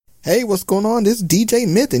Hey, what's going on? This is DJ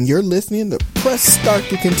Myth, and you're listening to Press Start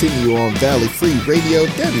to Continue on Valley Free Radio,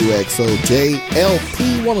 WXOJ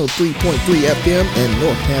LP 103.3 FM in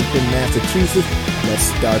Northampton, Massachusetts. Let's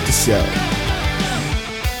start the show.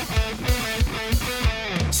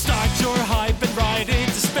 Start your hype and ride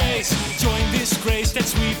into space. Join this grace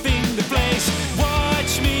that's sweeping the place.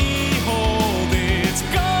 Watch me hold it,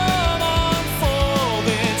 come on, fold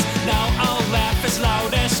it. Now I'll laugh as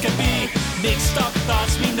loud as can be. Mixed up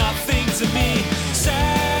thoughts mean nothing to me.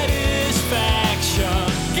 Satisfaction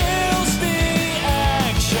kills the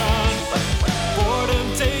action. Boredom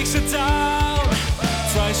takes it down,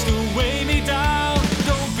 tries to weigh me down.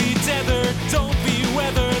 Don't be tethered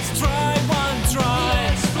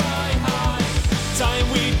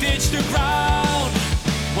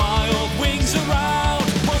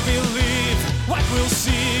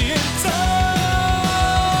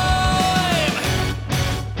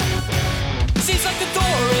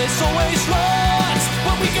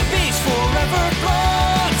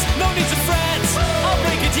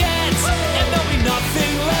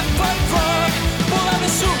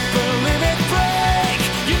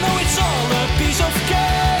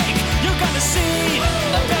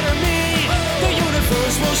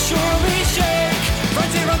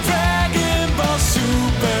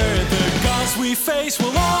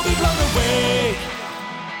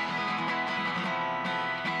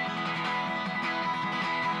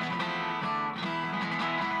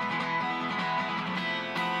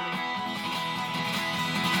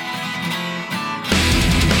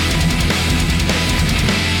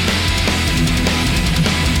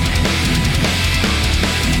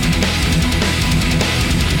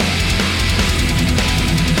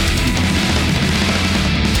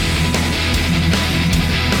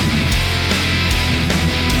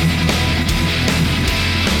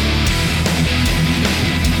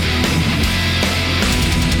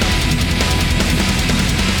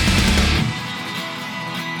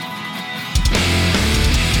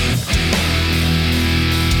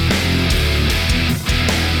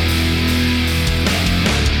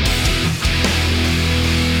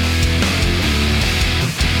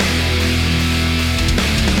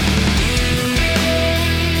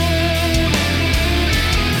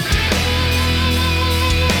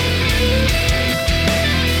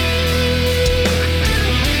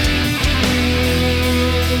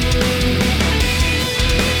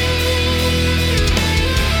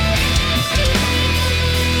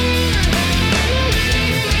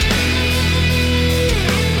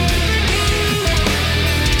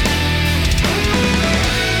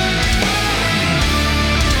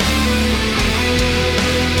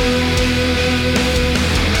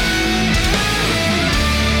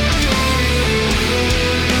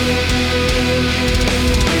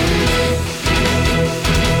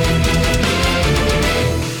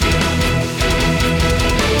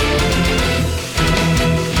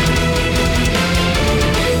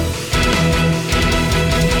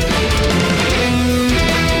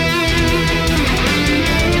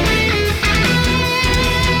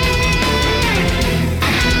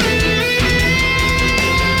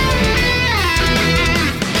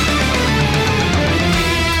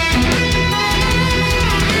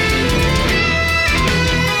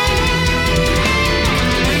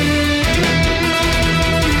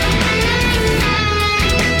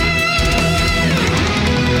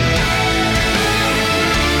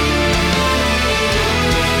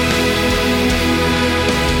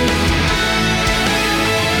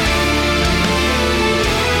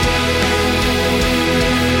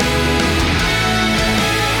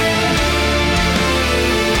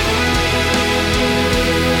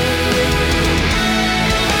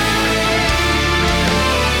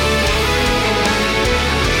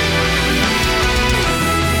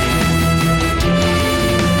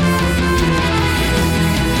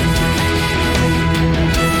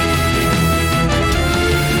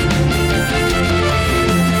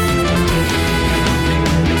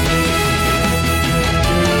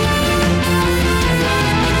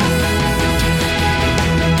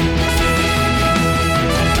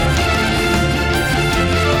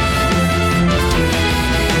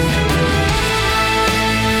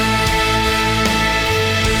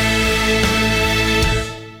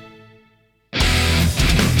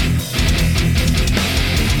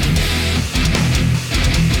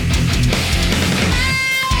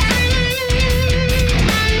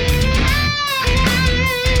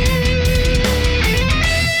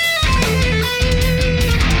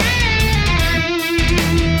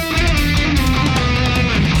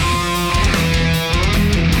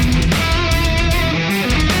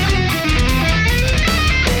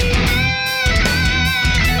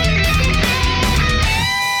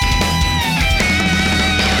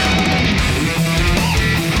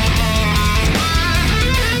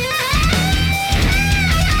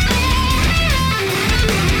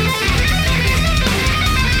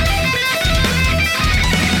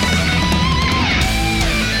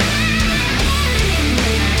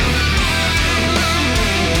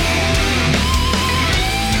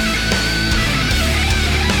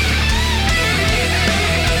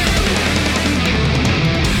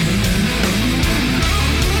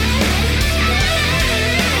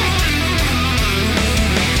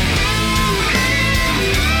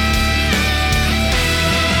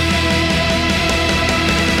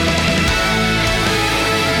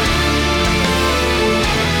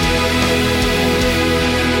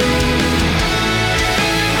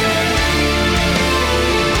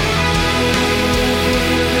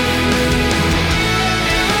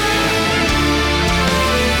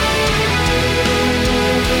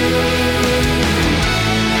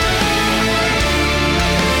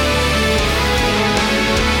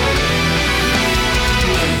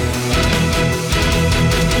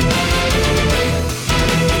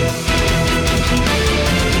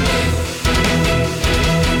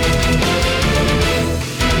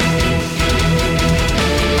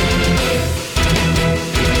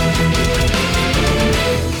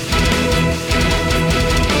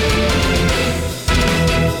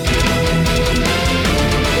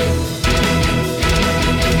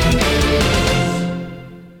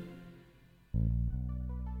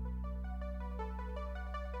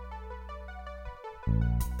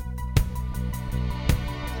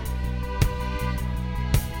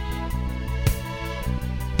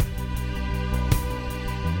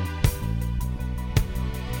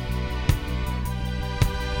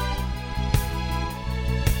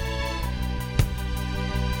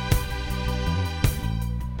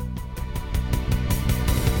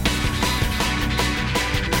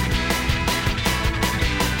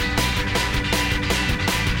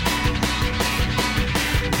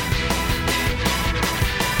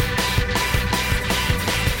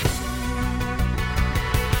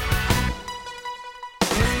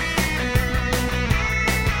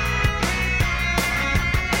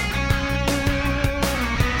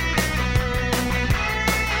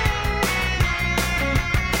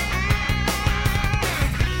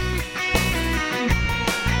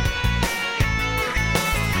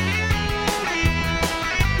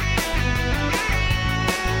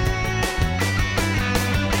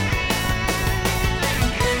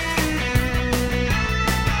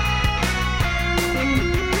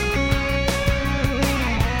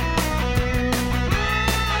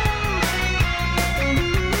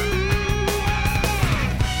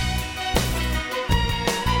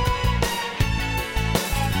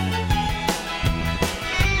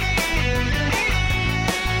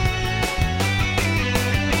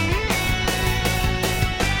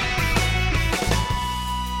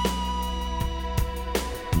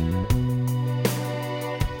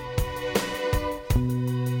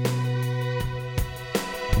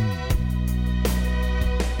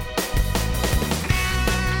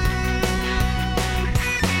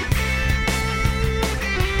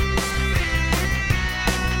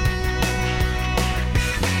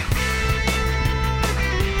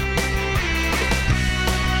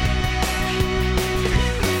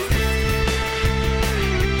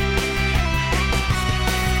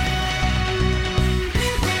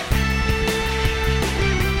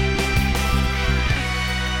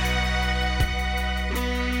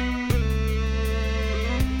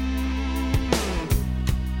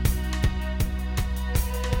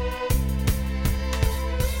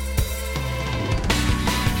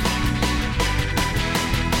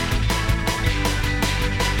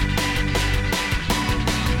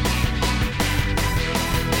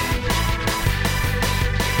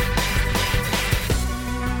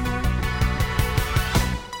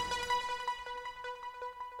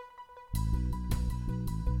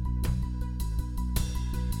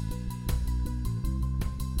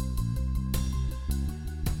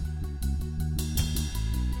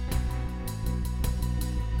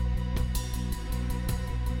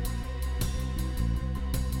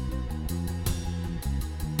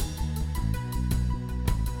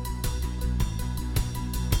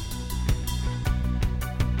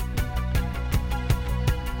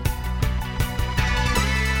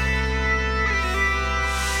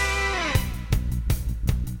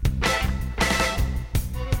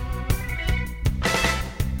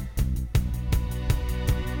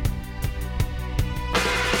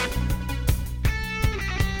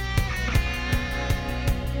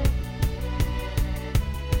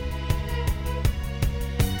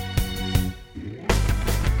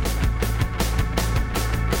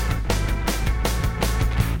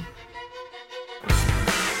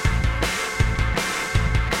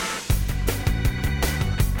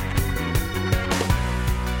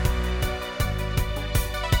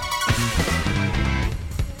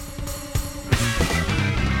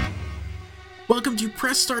Welcome to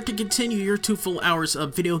Press Start to Continue, your 2 full hours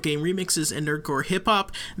of video game remixes and nerdcore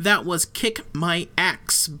hip-hop. That was Kick My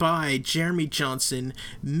Axe by Jeremy Johnson,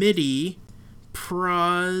 MIDI,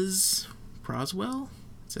 Proswell?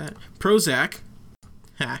 Is that? Prozac.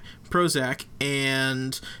 Prozac,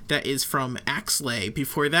 and that is from Axley.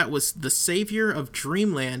 Before that was The Savior of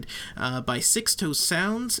Dreamland by Sixto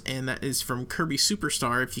Sounds, and that is from Kirby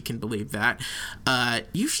Superstar, if you can believe that.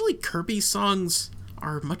 Usually Kirby songs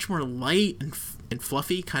are much more light and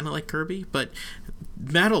fluffy, kind of like Kirby, but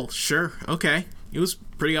metal, sure, okay. It was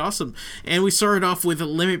pretty awesome. And we started off with a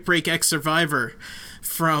Limit Break X Survivor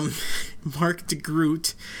from Mark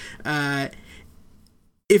DeGroot. That's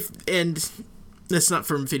not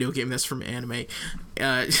from video game, that's from anime.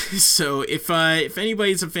 So if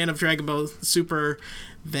anybody's a fan of Dragon Ball Super,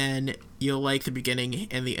 then you'll like the beginning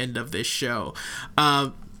and the end of this show.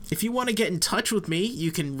 If you want to get in touch with me,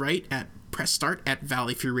 you can write at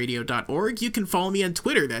pressstart@valleyfreeradio.org. You can follow me on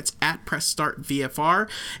Twitter, that's at PressStartVFR,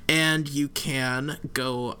 and you can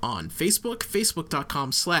go on Facebook,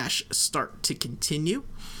 facebook.com/starttocontinue.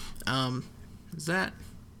 Is that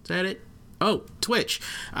it? Oh, Twitch.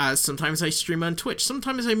 Sometimes I stream on Twitch.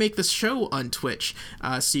 Sometimes I make this show on Twitch.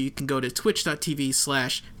 So you can go to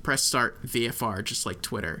twitch.tv/PressStartVFR, just like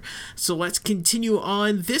Twitter. So let's continue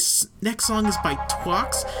on. This next song is by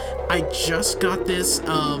Twox. I just got this.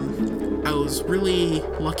 I was really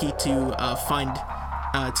lucky to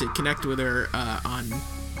connect with her on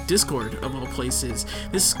Discord, of all places.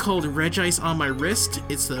 This is called Regice on My Wrist.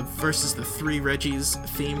 It's the versus the 3 Reggies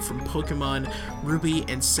theme from Pokemon Ruby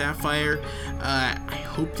and Sapphire. I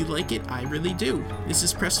hope you like it. I really do. This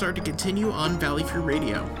is Press Start to Continue on Valley Free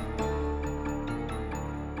Radio.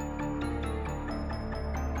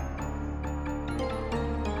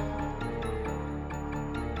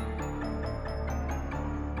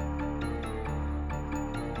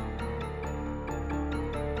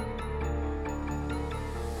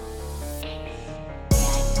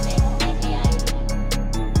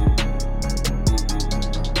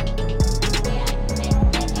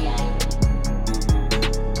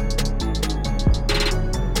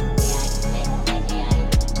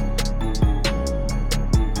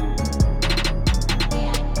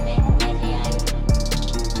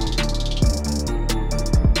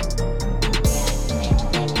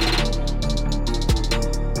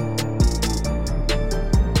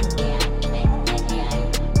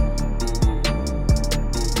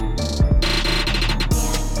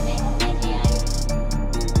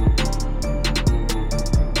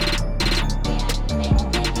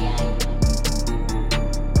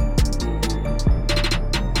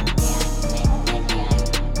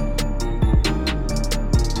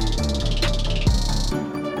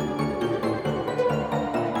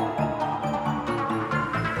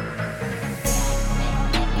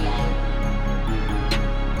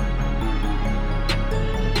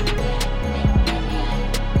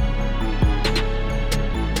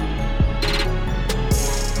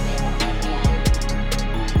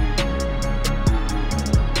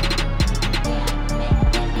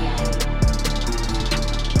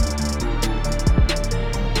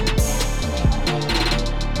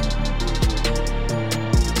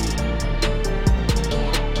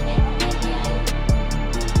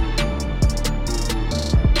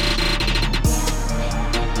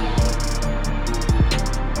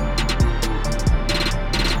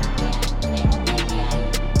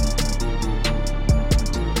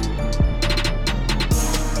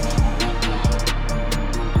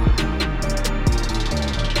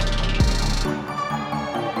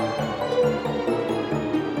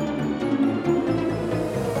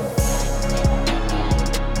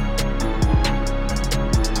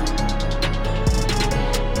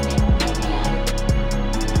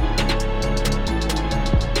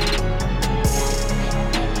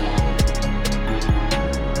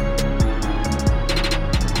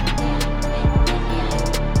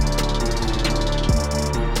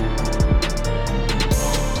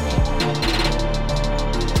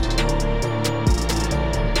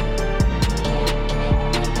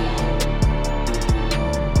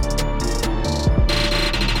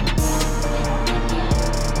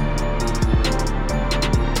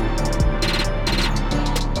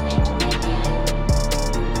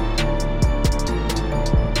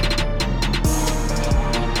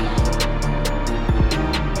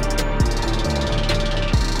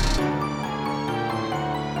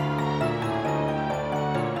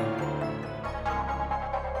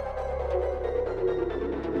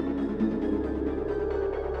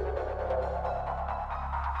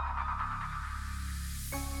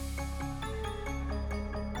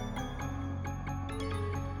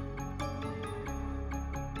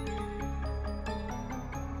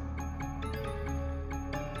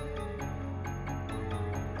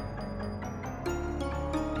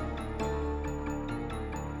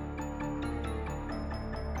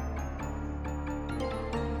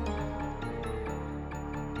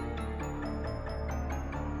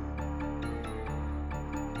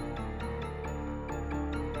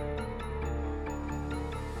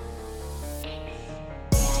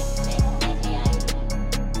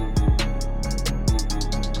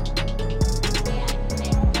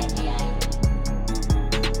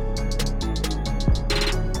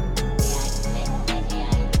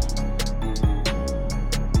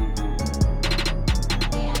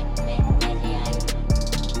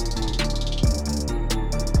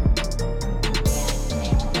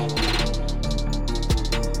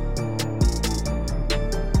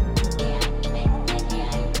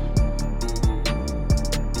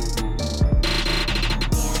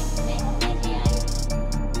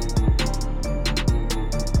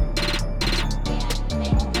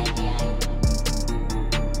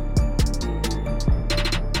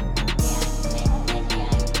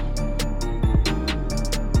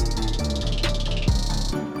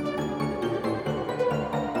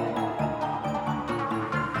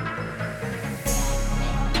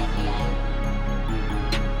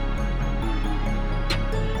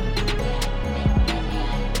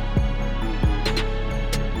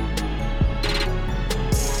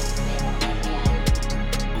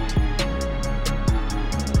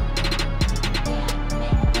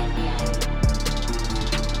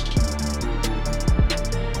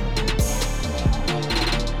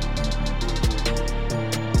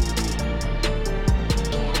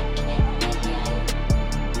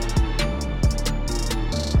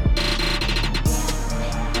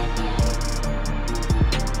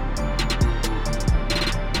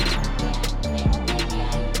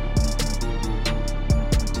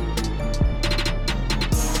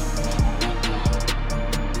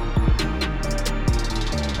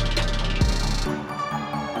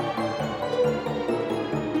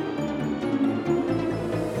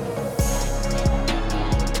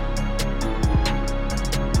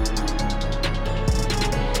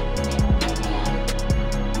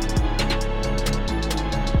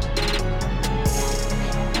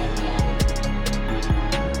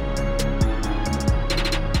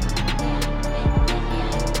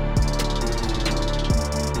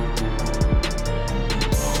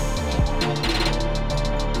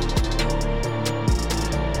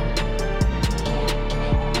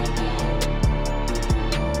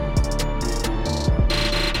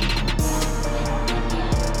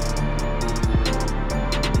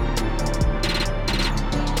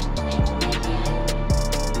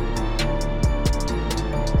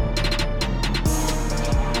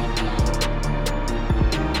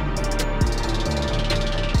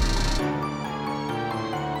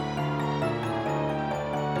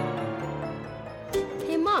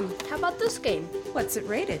 about this game? What's it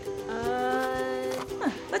rated?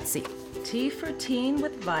 Let's see. T for teen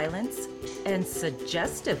with violence and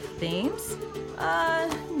suggestive themes?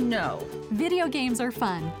 No. Video games are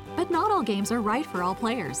fun, but not all games are right for all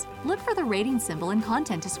players. Look for the rating symbol in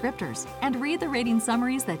content descriptors and read the rating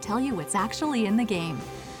summaries that tell you what's actually in the game.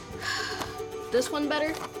 This one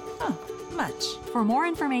better? Much. For more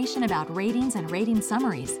information about ratings and rating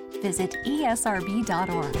summaries, visit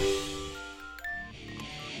esrb.org.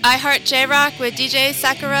 iHeart J-Rock with DJ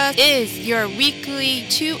Sakura is your weekly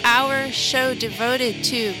 2-hour show devoted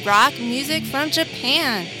to rock music from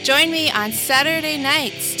Japan. Join me on Saturday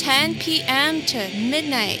nights, 10 p.m. to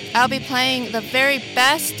midnight. I'll be playing the very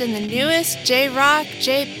best and the newest J-Rock,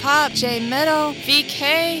 J-Pop, J-Metal,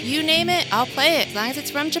 VK, you name it, I'll play it as long as it's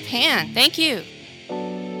from Japan. Thank you.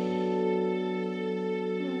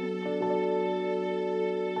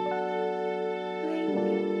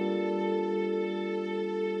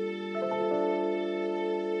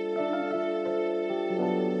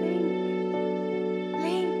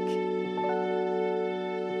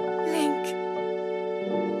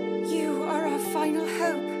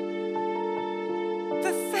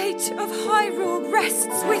 Of Hyrule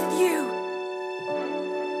rests with you.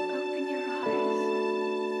 Open your eyes.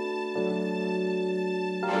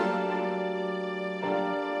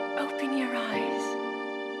 Open your eyes.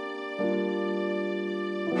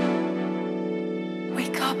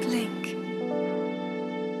 Wake up, Link.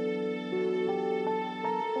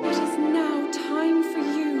 It is now time for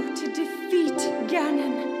you to defeat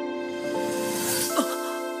Ganon.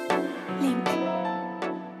 Link,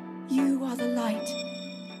 you are the light.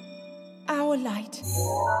 Our light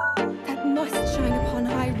that must shine upon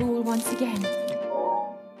Hyrule once again.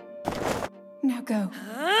 Now go.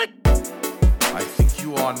 I think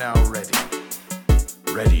you are now ready.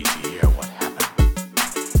 Ready to hear what happened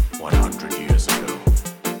 100 years ago.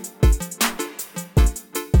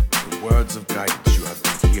 The words of guidance you have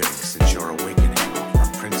been hearing since your awakening are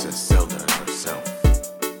from Princess Zelda herself.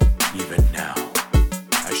 Even now,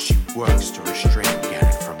 as she works to restrain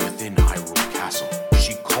Ganon from within Hyrule Castle,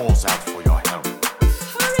 she calls out for your help.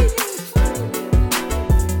 Hurry,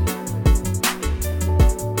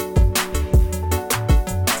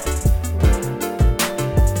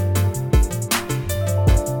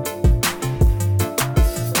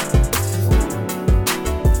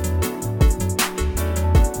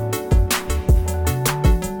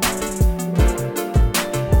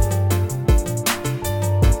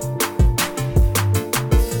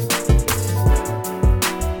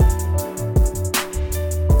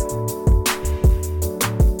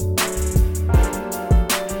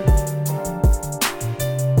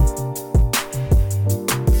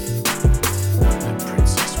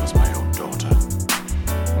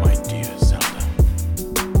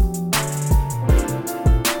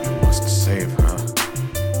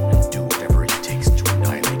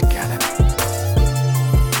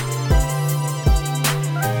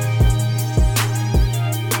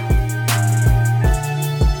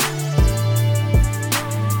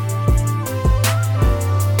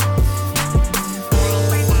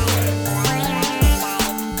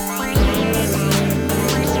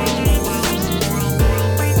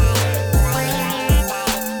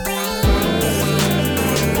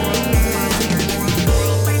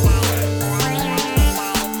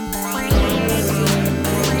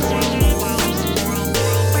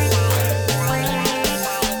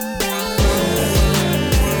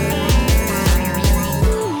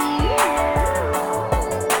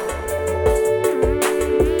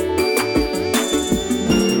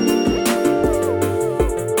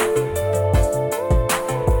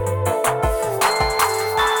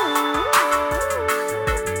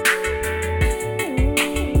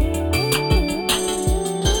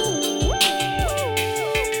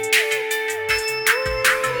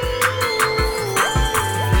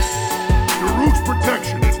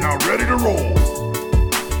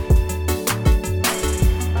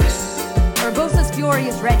 Fury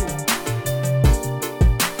is ready.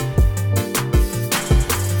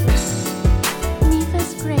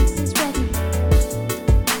 Mifa's grace is ready.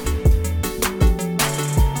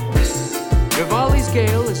 Rivali's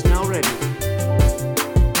gale is now ready.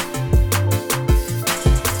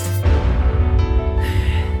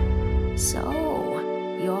 So,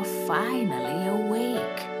 you're finally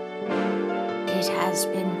awake. It has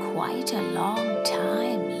been quite a long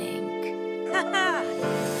time, Link.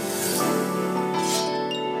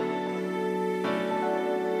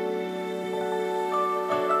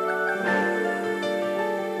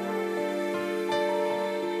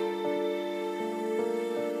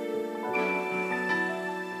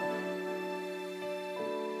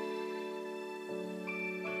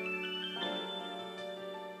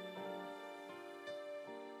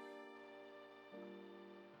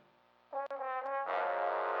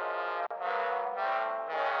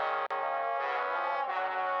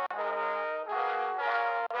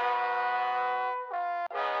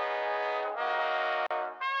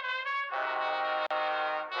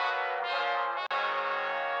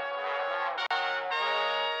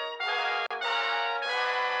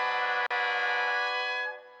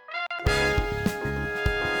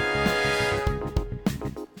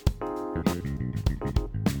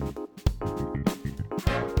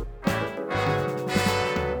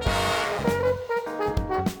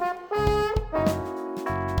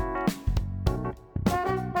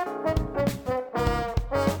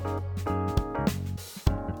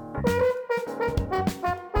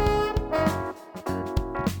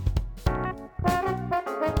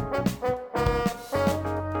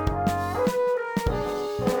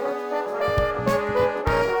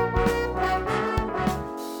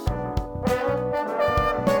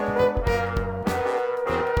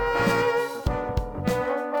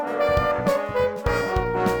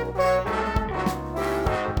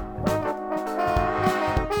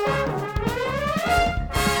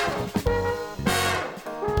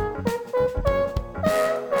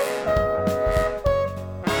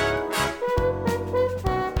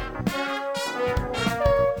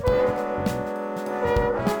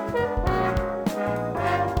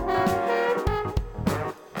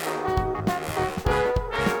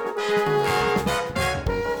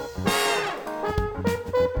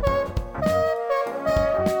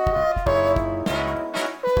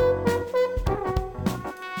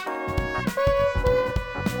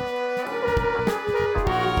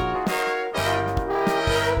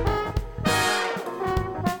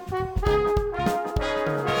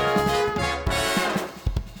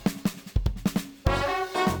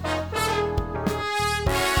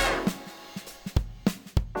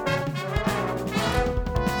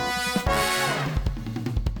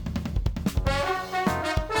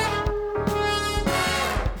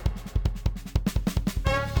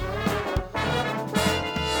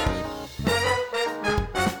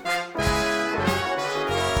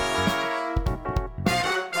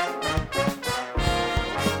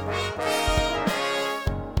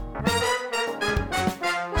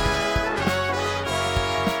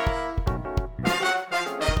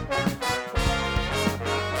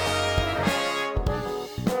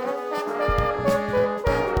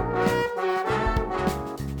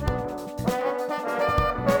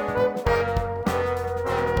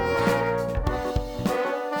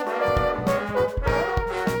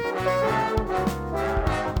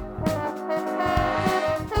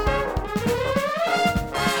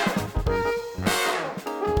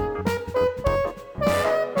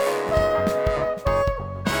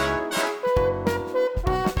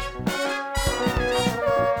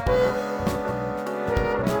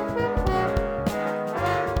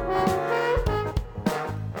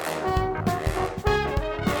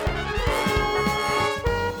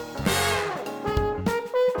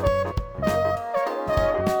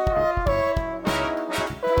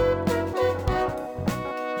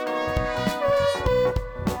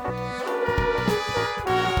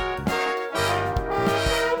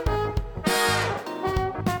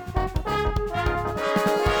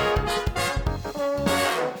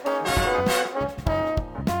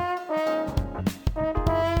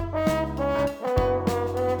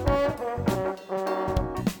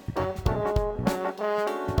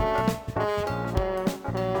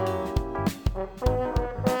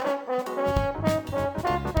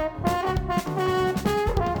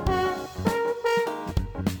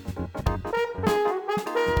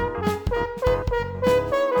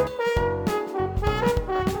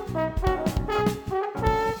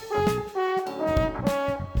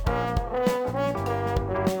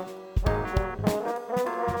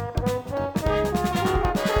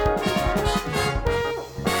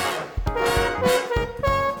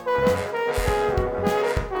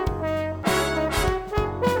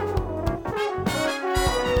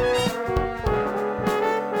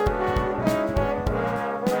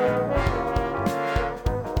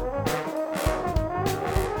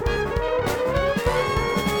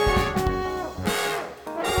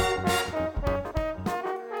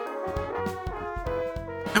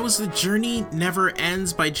 The Journey Never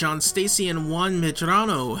Ends by John Stacy and Juan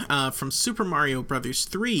Medrano from Super Mario Bros.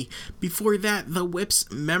 3. Before that, The Whip's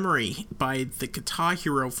Memory by the Guitar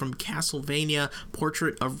Hero from Castlevania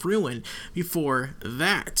Portrait of Ruin. Before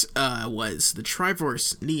that was The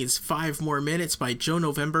Triforce Needs 5 More Minutes by Joe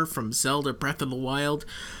November from Zelda Breath of the Wild.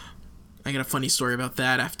 I got a funny story about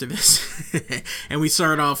that after this. And we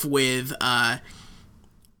start off with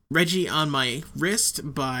Reggie on My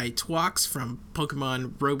Wrist by Twox from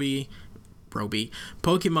Pokemon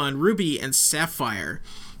Pokemon Ruby and Sapphire.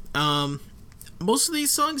 Most of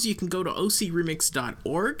these songs you can go to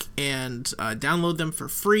ocremix.org and download them for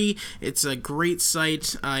free. It's a great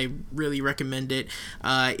site. I really recommend it.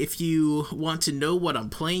 If you want to know what I'm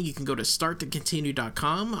playing, you can go to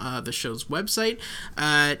starttocontinue.com, the show's website.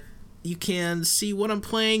 You can see what I'm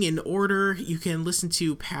playing in order. You can listen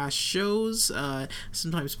to past shows.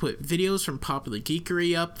 Sometimes put videos from Popular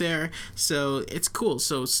Geekery up there. So it's cool.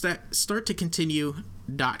 So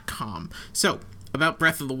starttocontinue.com. So about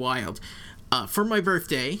Breath of the Wild. For my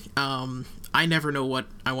birthday, I never know what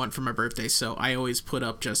I want for my birthday. So I always put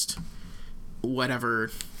up just whatever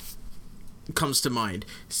comes to mind.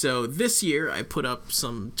 So this year I put up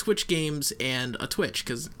some Switch games and a Switch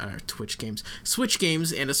games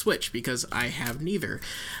and a Switch because I have neither.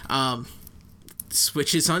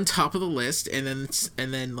 Switch is on top of the list, and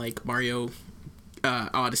then like Mario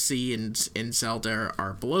Odyssey and Zelda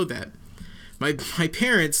are below that. My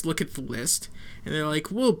parents look at the list and they're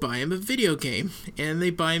like, we'll buy him a video game, and they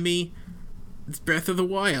buy me Breath of the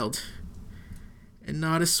Wild and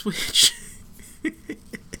not a Switch.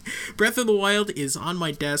 Breath of the Wild is on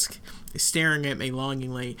my desk, staring at me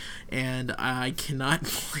longingly, and I cannot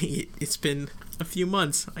play it. It's been a few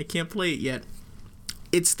months. I can't play it yet.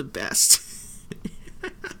 It's the best.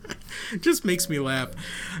 Just makes me laugh.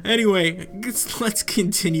 Anyway, let's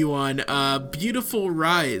continue on. Beautiful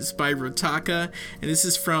Rise by Rotaka, and this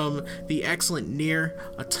is from the excellent Nier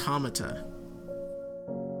Automata.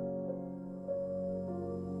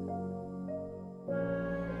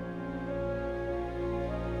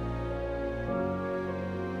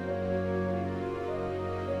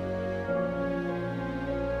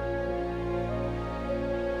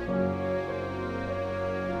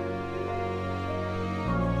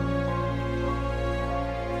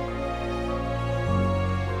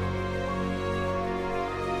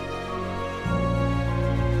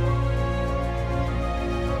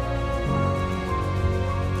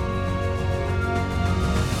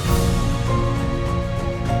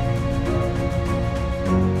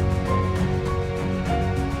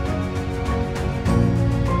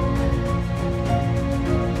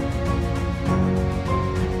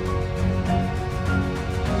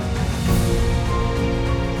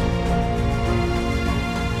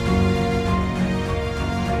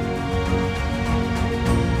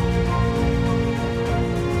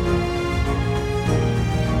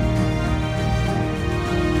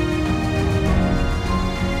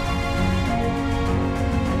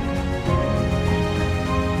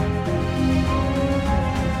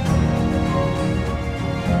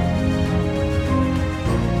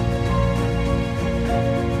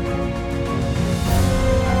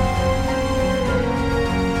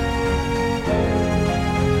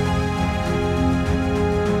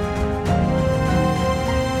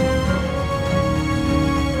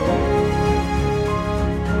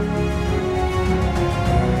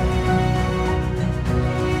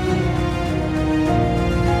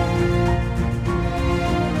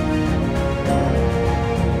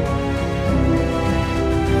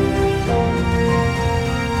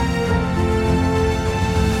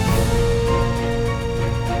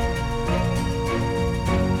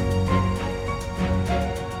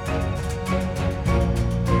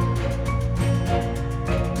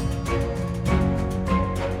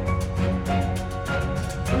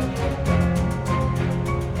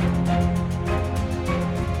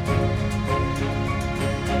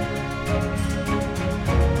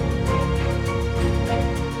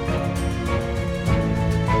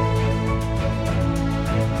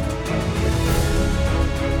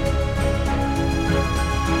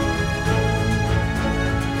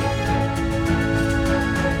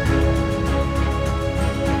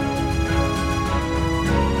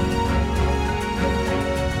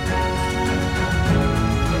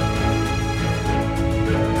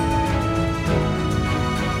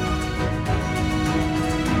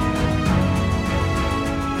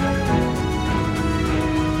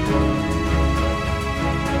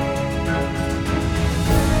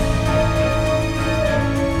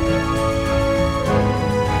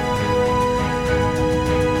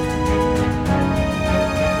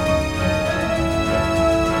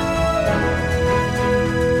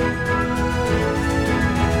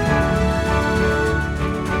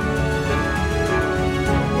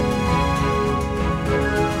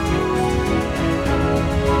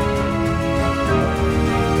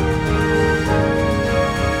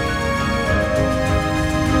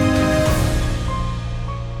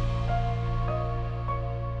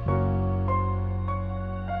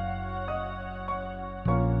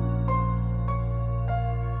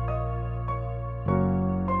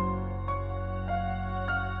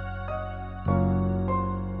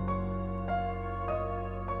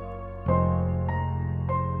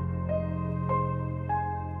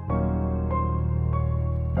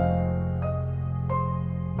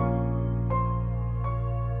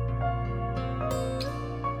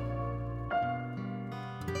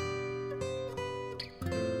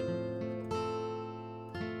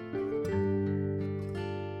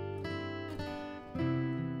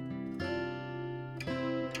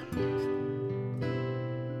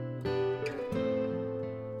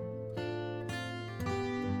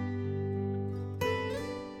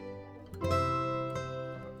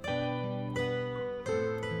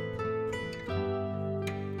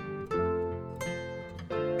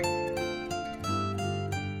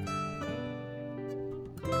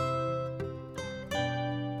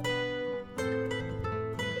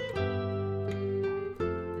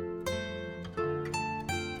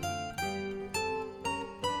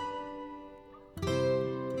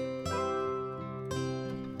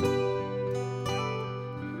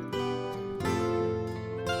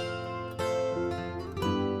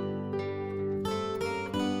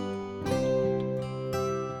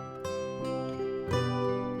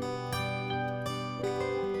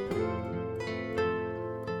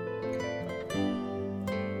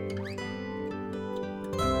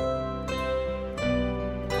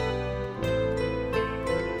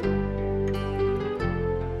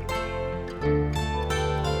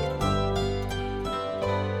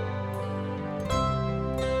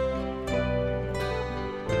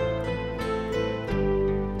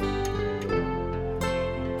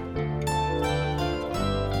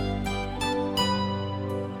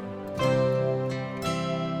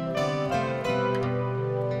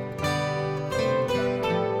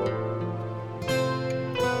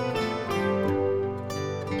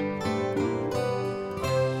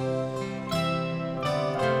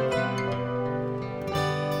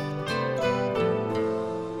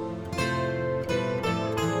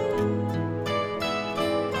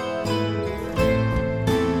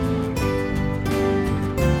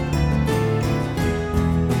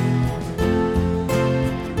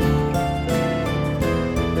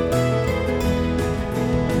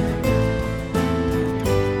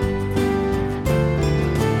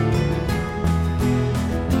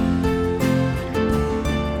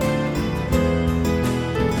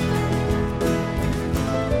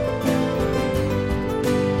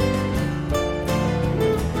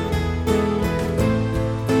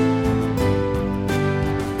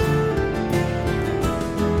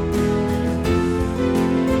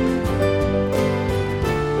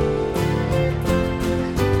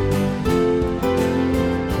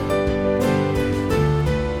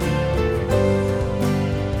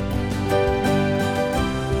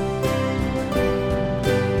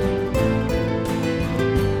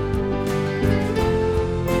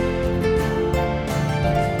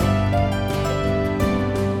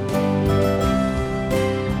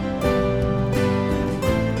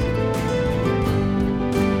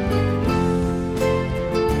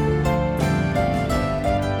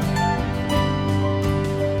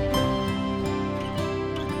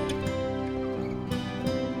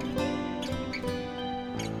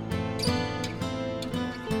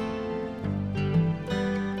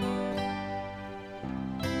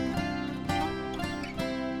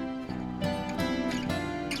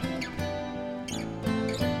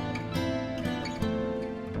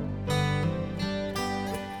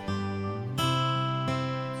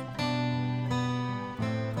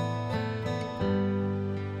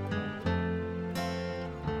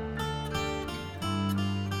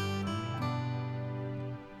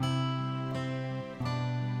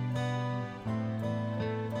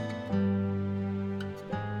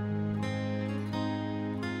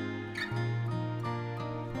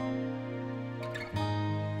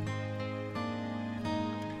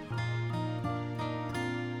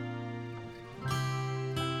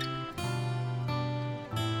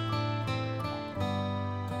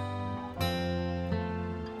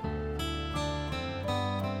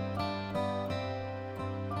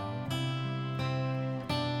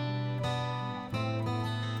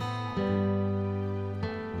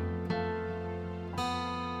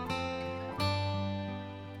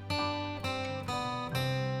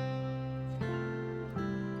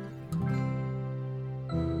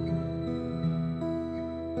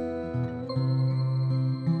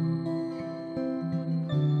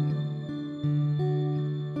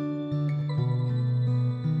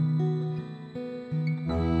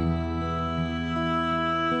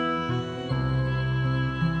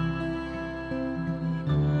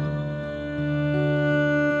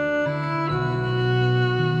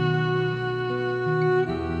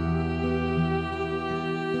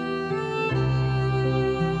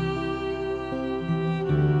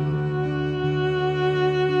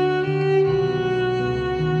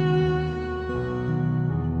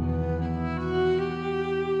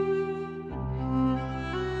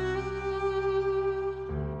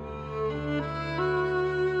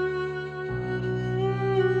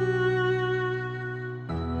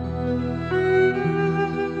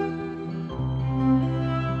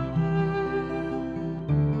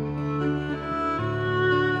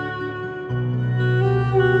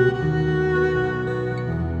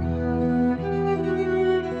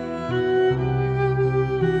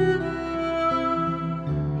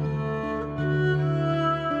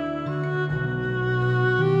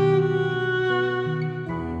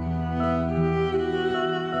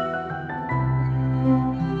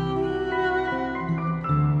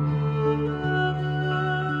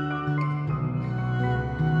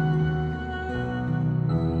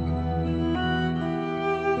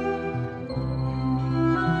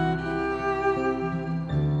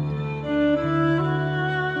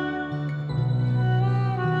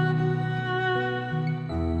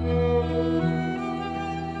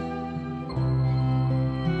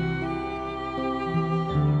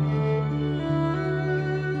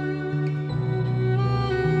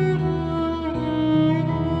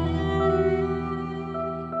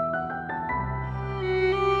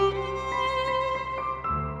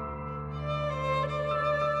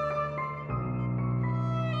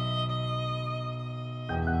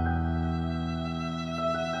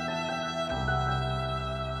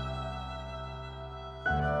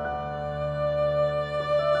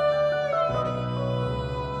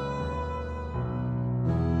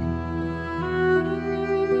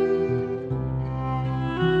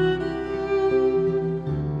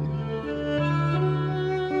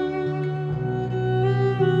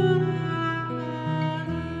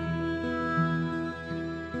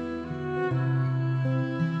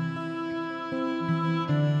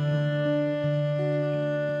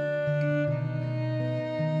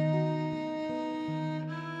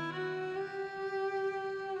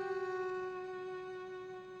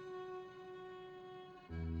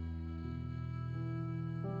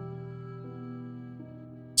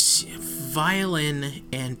 violin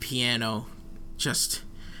and piano just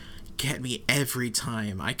get me every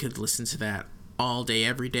time. I could listen to that all day,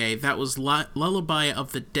 every day. That was Lullaby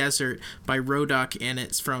of the Desert by Rodok, and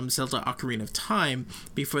it's from Zelda Ocarina of Time.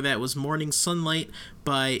 Before that was Morning Sunlight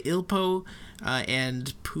by Ilpo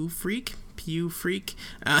and Pew Freak.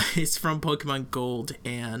 It's from Pokemon Gold,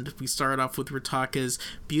 and we started off with Ritaka's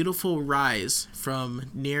Beautiful Rise from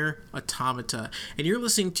Nier Automata. And you're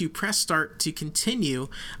listening to Press Start to Continue.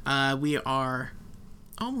 We are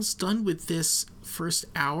almost done with this first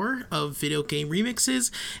hour of video game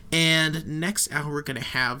remixes, and next hour we're gonna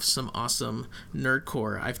have some awesome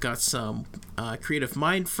nerdcore. I've got some Creative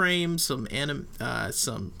Mind Frame, some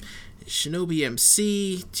Shinobi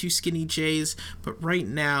MC, 2 Skinny J's, but right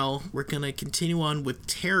now we're gonna continue on with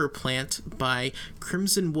Terror Plant by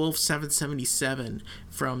Crimson Wolf 777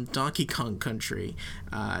 from Donkey Kong Country.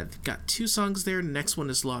 Got 2 songs there. The next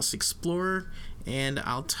one is Lost Explorer, and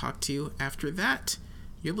I'll talk to you after that.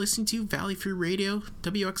 You're listening to Valley Free Radio,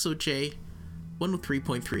 WXOJ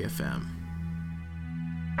 103.3 FM.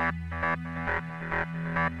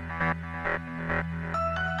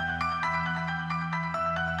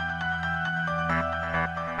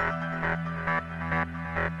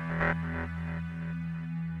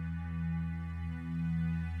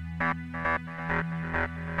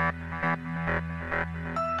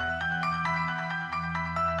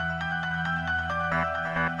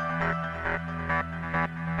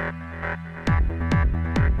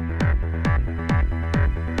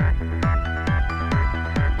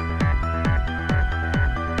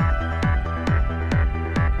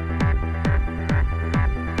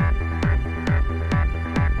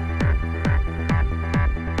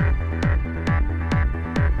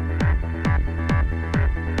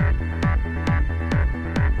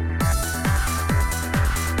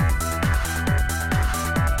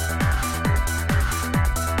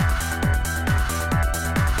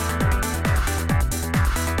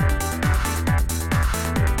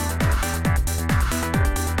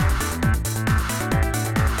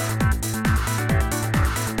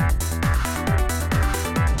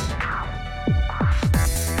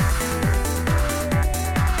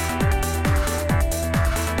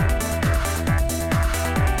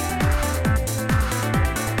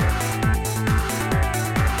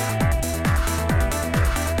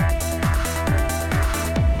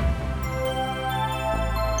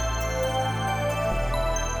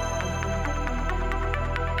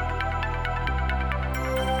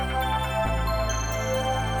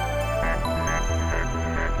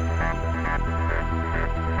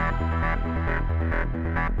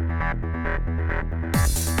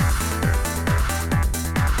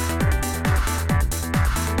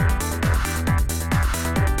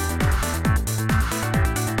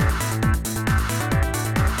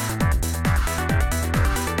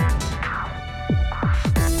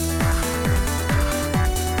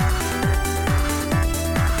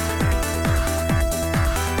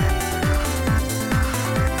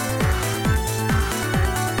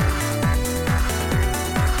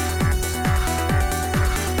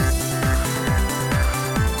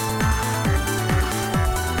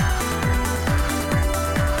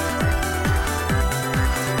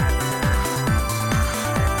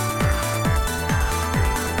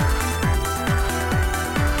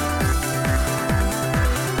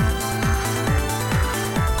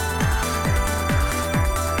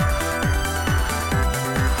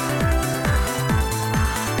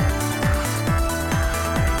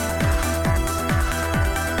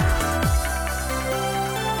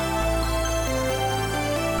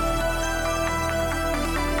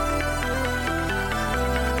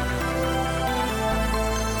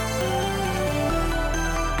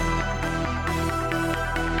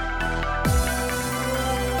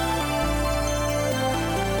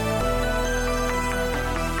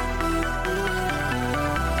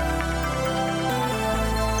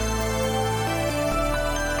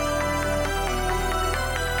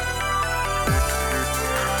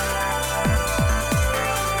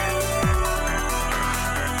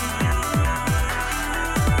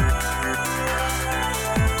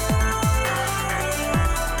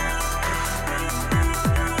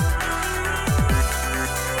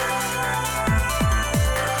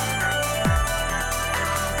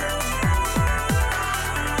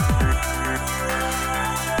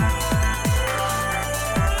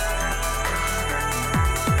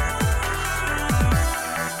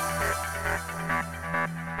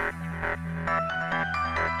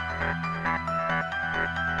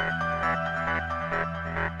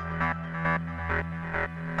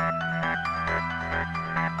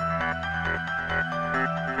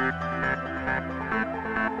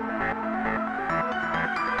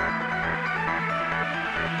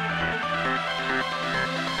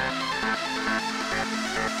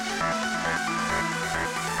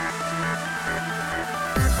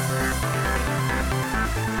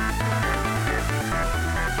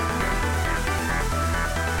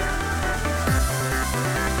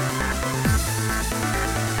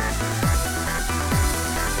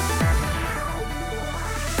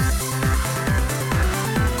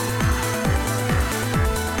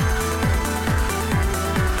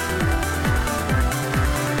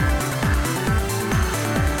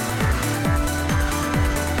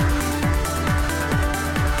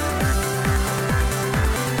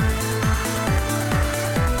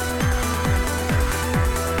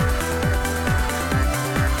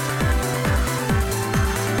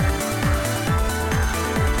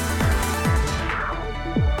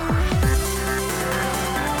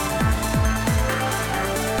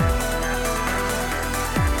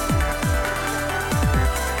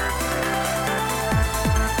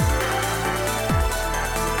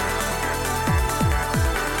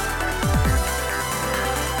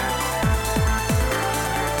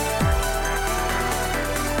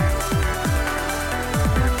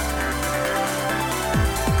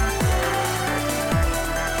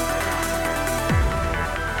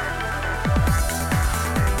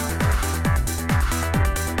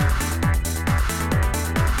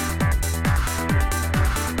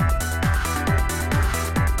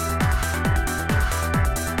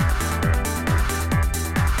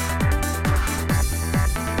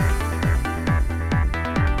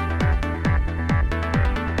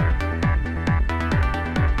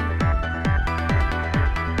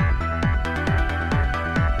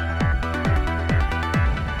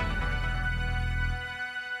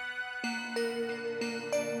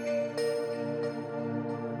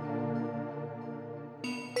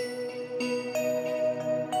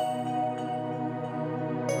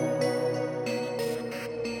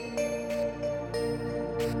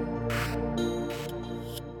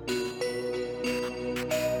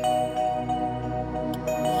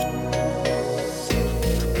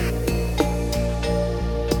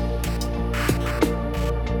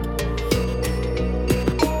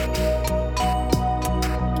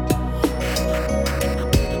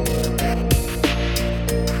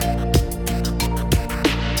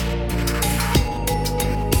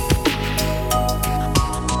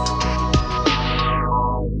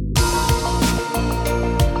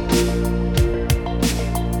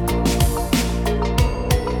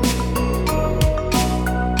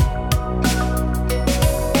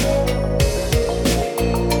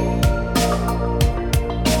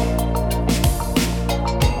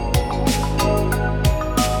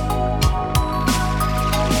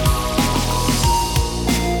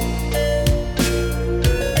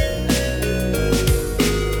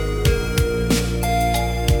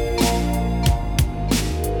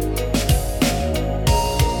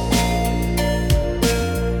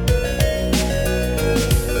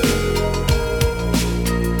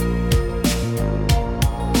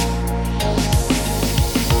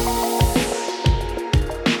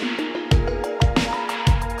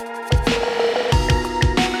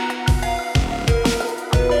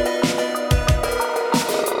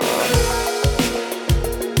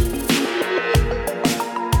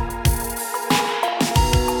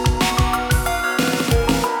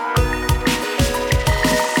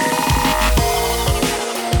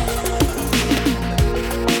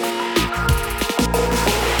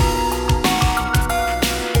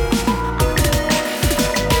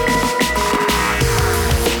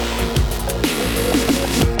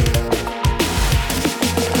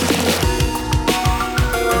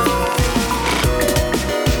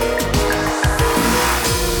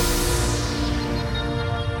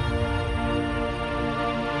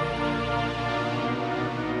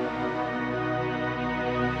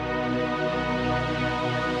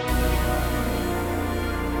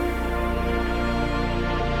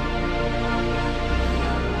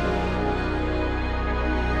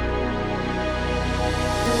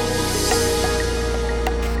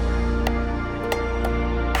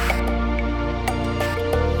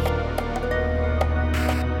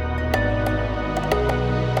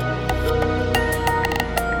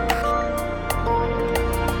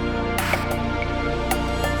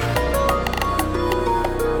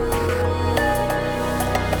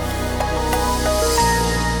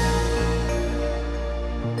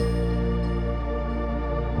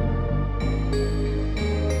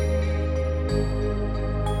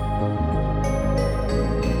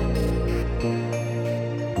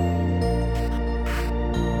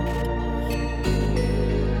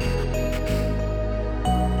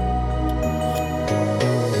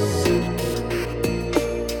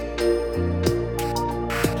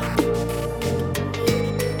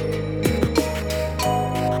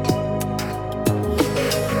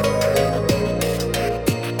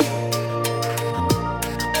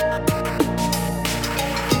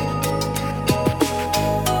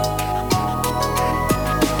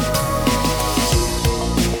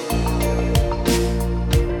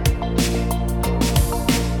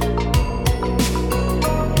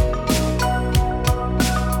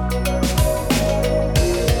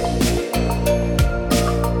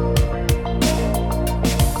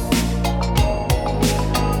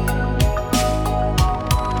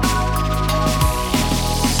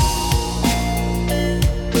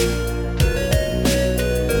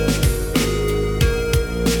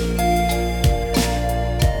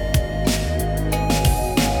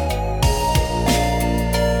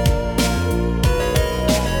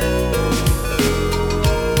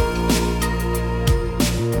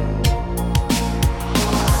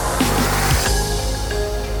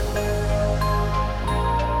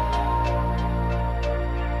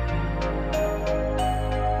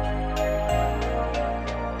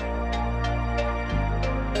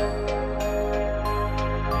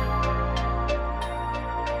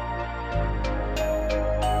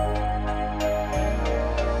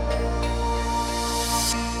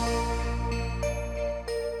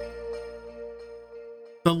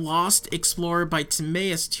 Lost Explorer by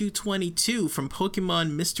Timaeus222 from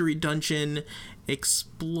Pokemon Mystery Dungeon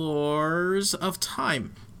Explorers of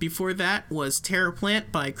Time. Before that was Terra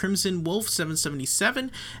Plant by Crimson Wolf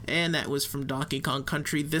 777, and that was from Donkey Kong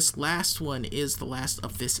Country. This last one is the last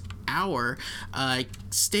of this hour.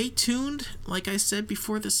 Stay tuned. Like I said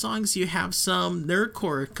before the songs, you have some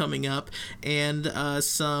nerdcore coming up and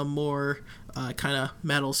some more kind of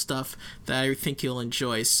metal stuff that I think you'll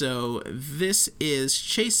enjoy. So this is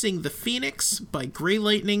Chasing the Phoenix by Grey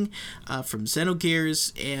Lightning from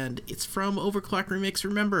Xenogears, and it's from Overclock Remix.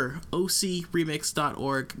 Remember,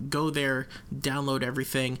 ocremix.org. Go there, download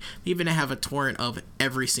everything. They even have a torrent of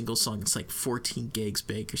every single song. It's like 14 gigs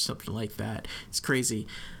big or something like that. It's crazy.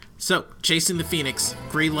 So, Chasing the Phoenix,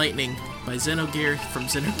 Grey Lightning by Xenogear from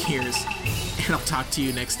Xenogears, and I'll talk to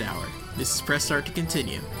you next hour. This is Press Start to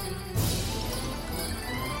continue.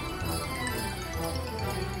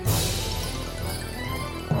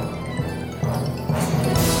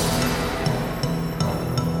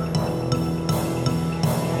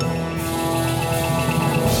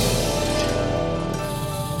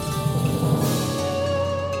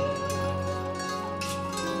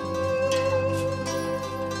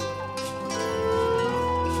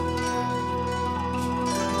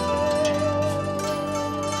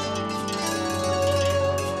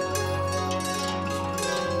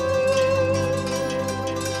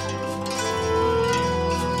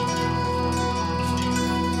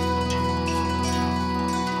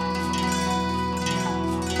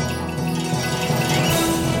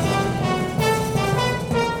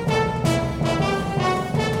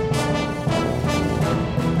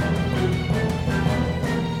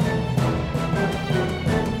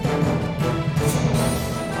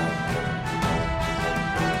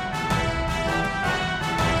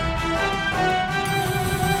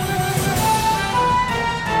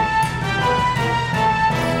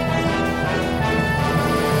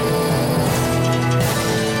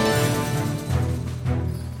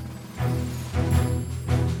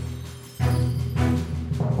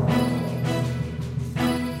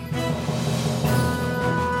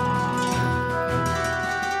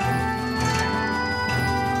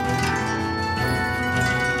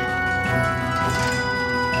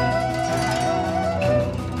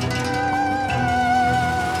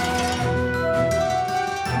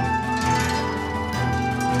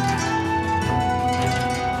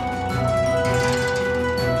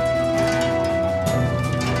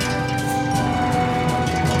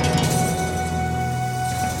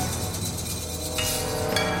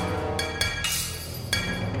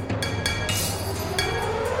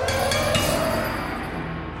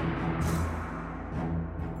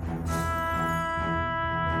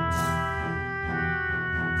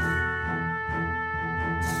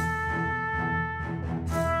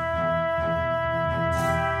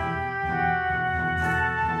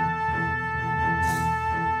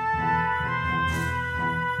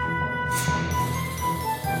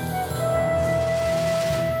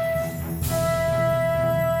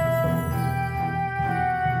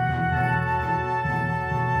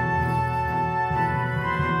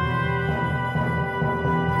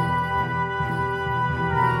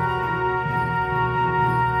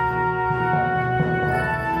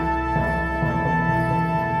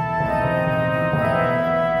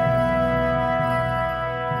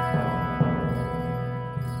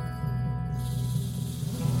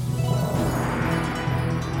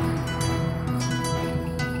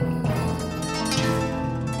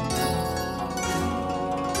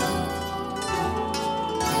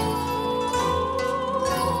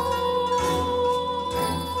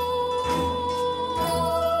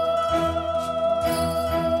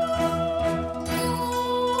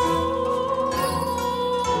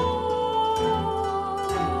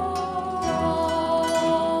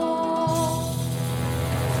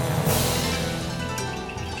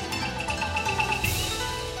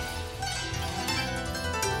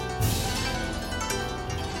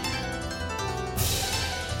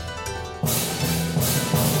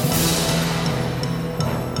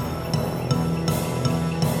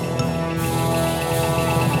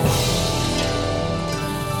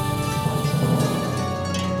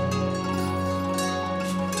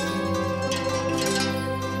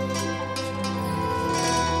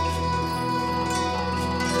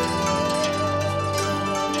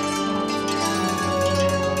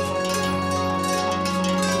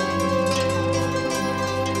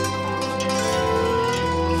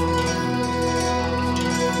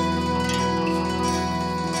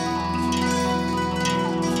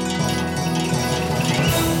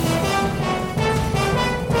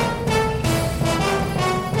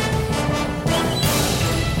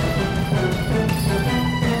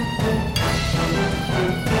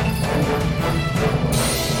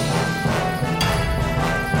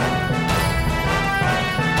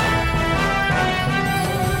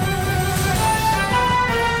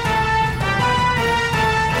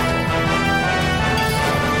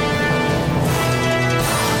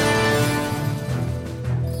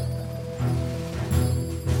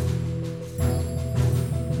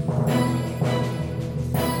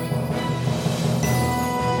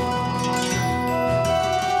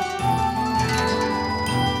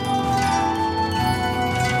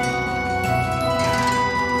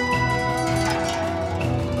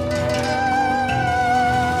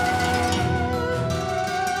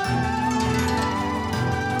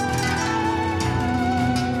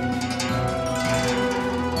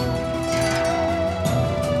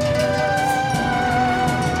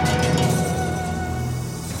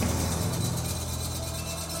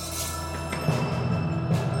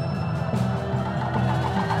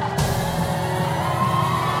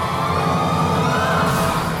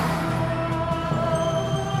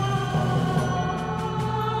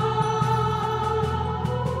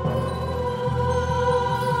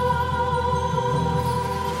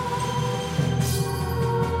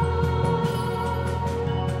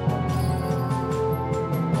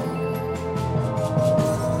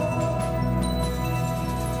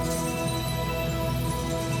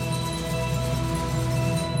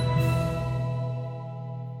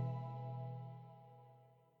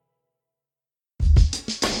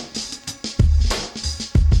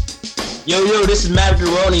 Yo, this is Matt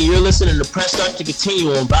Garone, you're listening to Press Start to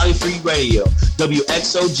Continue on Valley Free Radio,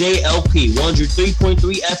 WXOJLP, 103.3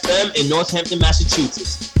 FM in Northampton,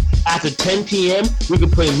 Massachusetts. After 10 p.m., we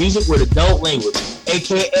can play music with adult language,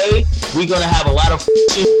 aka we're gonna have a lot of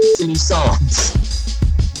shit in these songs.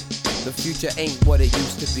 The future ain't what it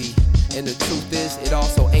used to be, and the truth is, it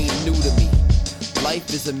also ain't new to me.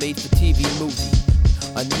 Life is a made-for-TV movie,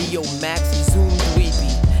 a Neo Maxi Zoom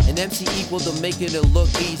dweeby, an MC equal to making it look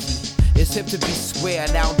easy. It's hip to be square,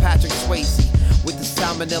 now I'm Patrick Swayze with the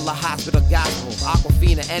Salmonella Hospital Gospel,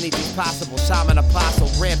 Aquafina, anything possible, Shaman Apostle,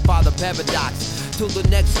 Grandfather Paradox. Till the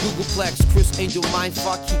next Googleplex, Chris Angel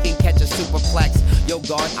mindfuck, he can catch a superplex. Yo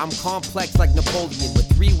God, I'm complex like Napoleon, with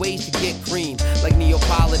 3 ways to get cream, like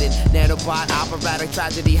Neapolitan, nanobot, operatic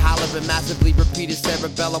tragedy, hollering, massively repeated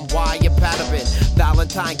cerebellum, wire pattern,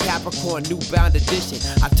 Valentine, Capricorn, new bound edition.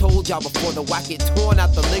 I told y'all before the whack get torn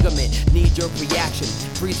out the ligament, knee-jerk reaction,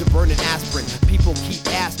 freezer burning aspirin. People keep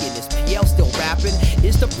asking, is PL still rapping?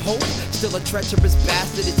 Is the Pope still a treacherous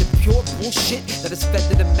bastard? Is it pure bullshit that is fed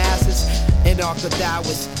to the masses?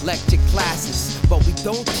 Anarcho-Taoist lecture classes, but we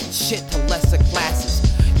don't teach shit to lesser classes.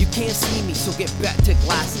 You can't see me, so get back to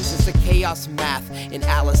glasses. It's a chaos math in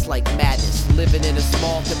Alice like madness, living in a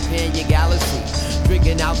small companion galaxy,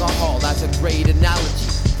 drinking alcohol, that's a great analogy.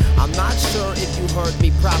 I'm not sure if you heard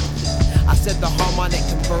me properly. I said the harmonic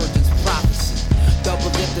convergence prophecy,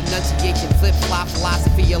 double-lipped enunciation, flip-flop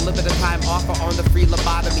philosophy, a limited time offer on the free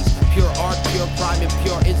lobotomies, pure art, pure crime, and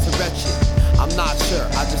pure insurrection. I'm not sure,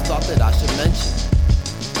 I just thought that I should mention.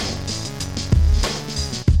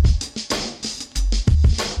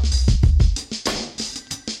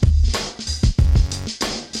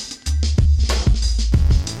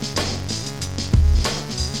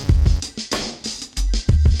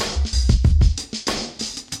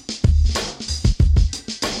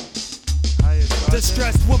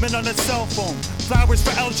 Distressed woman on a cell phone, flowers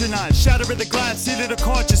for Algernon, shattering the glass, seated a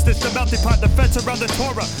consciousness, the melting pot, the fence around the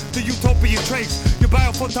Torah, the utopian traits, your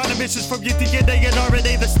biophoton emissions from your DNA and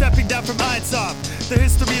RNA, the stepping down from Einstein, the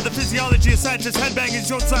history of the physiology of scientists, headbangers,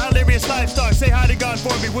 jokes, so hilarious livestock. Say hi to God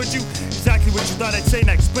for me, would you? Exactly what you thought I'd say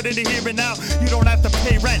next, but in the here and now, you don't have to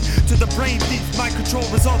pay rent to the brain thief. Mind control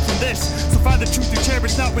results from this, so find the truth you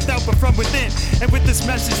cherish, not without but from within. And with this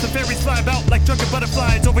message, the fairies fly about like drunken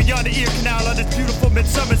butterflies over yonder ear canal on this beautiful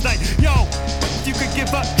midsummer's night. Yo, if you could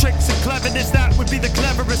give up tricks and cleverness, that would be the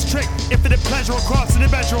cleverest trick. Infinite pleasure across an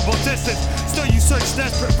immeasurable distance. Still you search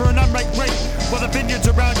desperate for an unright grape, while the vineyards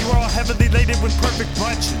around you are all heavily laden with perfect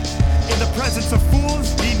bunches. In the presence of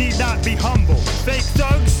fools, ye need not be humble. Fake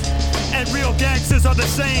thugs and real gangsters are the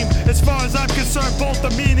same. As far as I'm concerned, both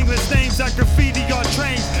are meaningless names that graffiti on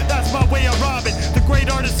trains. That's my way of robbing. The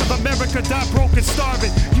great artists of America die broke and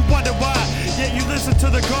starving. You wonder why, yet you listen to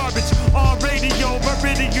the garbage on radio, but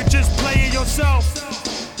really you just playing yourself.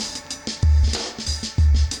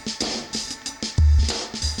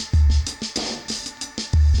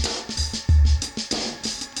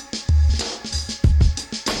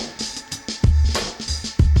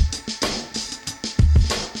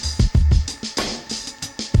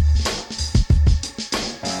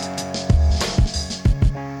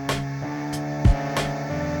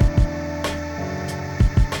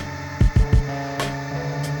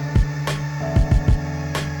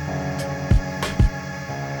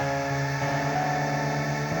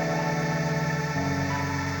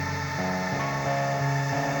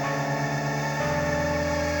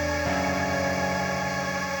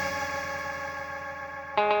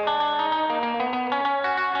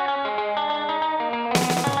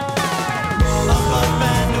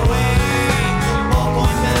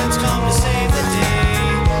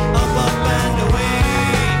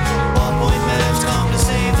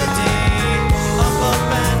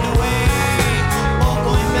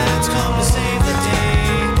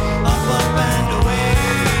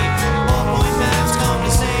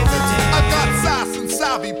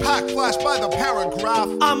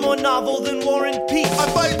 I'm more novel than War and Peace. I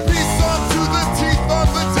bite peace onto the teeth on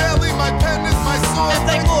the daily. My pen is my sword. And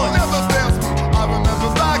thank Lord. Never fails me. I remember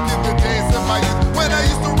back in the days of my youth when I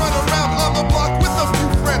used to run around on the block with a few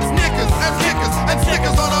friends. Knickers and kickers and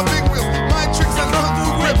stickers on our big wheels. Mind tricks and kung fu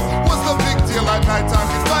grips was the big deal at nighttime.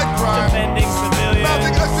 We fight crime. Defending civilians.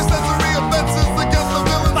 Mounting extrasensory offenses against the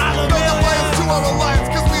villains. Build the players to our alliance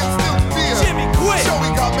cause we instilled fear. Jimmy, quit. Sure, we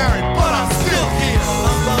got married, but I'm still here.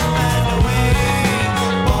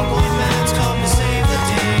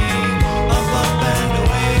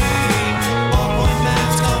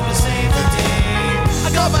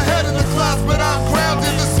 But I'm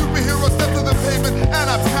grounded. The superhero stepped to the pavement and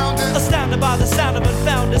I pounded. Astounded by the sound of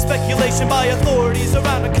unfounded speculation by authorities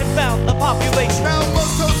around to confound the population. Now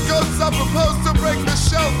most hosts go toast, I propose to break the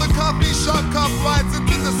shell. The coffee shop cop rides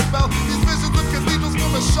into the spell. These visions of cathedrals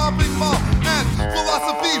from a shopping mall, and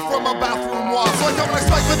philosophy from a bathroom wall. So I come and I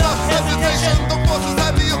strike without hesitation. The forces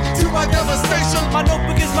I yield to my devastation. My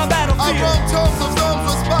notebook is my battlefield. I roam tomes of domes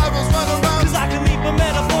with spirals run around. Cause I can leap a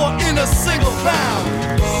metaphor in a single bound.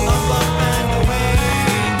 Up, up, and away.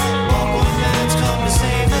 All point man's come to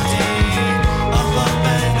save the day. Up, up,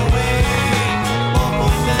 and away. All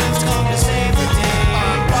point man's come to save the day.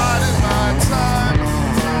 I'm biding my time.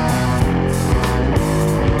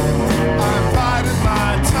 I'm biding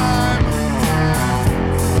my time.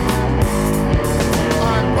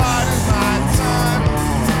 I'm biding my time.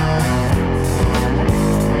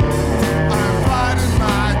 I'm biding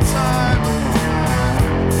my time.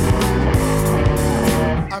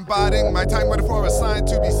 I'm biding my time, waiting for a sign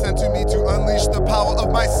to be sent to me to unleash the power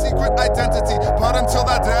of my secret identity. But until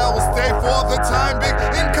that day, I will stay for the time being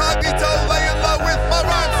incognito, laying low with my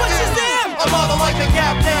rhymes. I'm all like a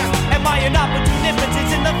captain. Am I an opportunist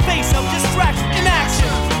in the face of distraction in action?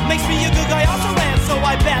 Makes me a good guy, also ran. So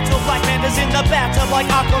I battle Black Panthers in the bathtub like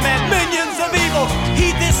Aquaman. Minions of evil,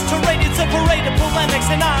 heed this terrain. It's a parade of polemics,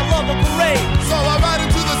 and I love a parade. So I ride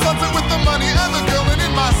into the sunset with the money and the girl, and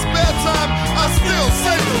in my spare time, I still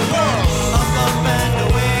save the world. Up, up, and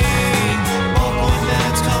away. All point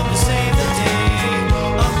man's come to save the day.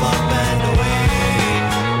 Up, up, and away.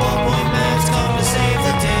 All point man's come to save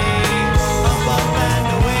the day. Up, up, and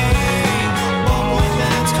away. All point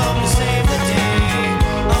man's come to save the day.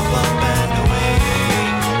 Up, up, and away.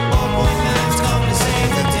 All point man's come to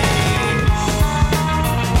save the day.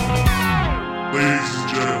 Ladies and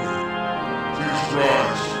gentlemen, please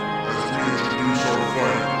rise as we introduce our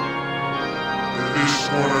fight. In this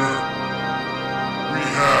corner, we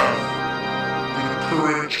have the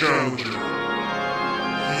current challenger.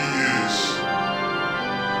 He is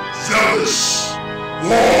Zealous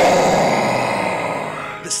War!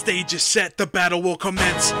 The stage is set, the battle will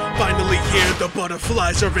commence. Finally here, the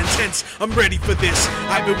butterflies are intense. I'm ready for this,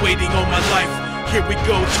 I've been waiting all my life. Here we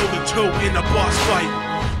go, toe to toe in a boss fight.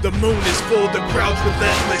 The moon is full, the crowd's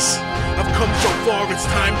relentless. I've come so far, it's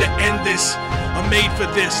time to end this. I'm made for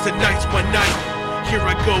this, tonight's my night. Here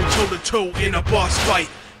I go, toe to toe in a boss fight.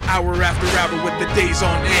 Hour after hour with the days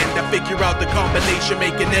on end, I figure out the combination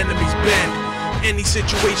making enemies bend. Any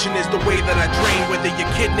situation is the way that I drain. Whether you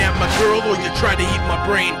kidnap my girl or you try to eat my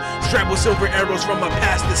brain. Strapped with silver arrows from my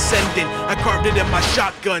past descendant. I carved it in my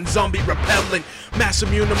shotgun, zombie repellent. Mass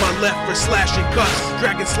immune on my left for slashing cuts.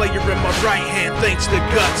 Dragon Slayer in my right hand, thanks to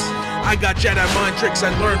guts. I got Jedi mind tricks I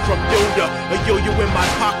learned from Yoda. A yo-yo in my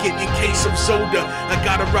pocket in case of soda. I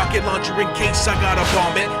got a rocket launcher in case I gotta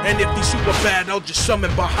bomb it. And if he's super bad, I'll just summon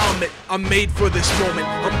Bahamut. I'm made for this moment.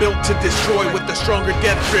 I'm built to destroy with a stronger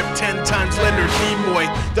death grip. 10 times Leonard Nimoy.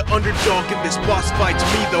 The underdog in this boss fight's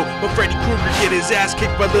me though. But Freddy Krueger get his ass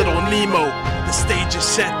kicked by little Nemo. The stage is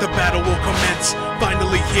set, the battle will commence.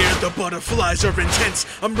 Finally here, the butterflies are intense.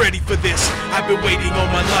 I'm ready for this, I've been waiting all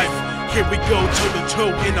my life. Here we go, toe to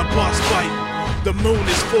toe in a boss fight. The moon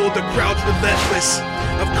is full, the crowd's relentless.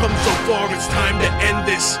 I've come so far, it's time to end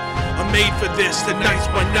this. I'm made for this, tonight's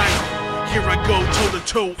my night. Here I go, toe to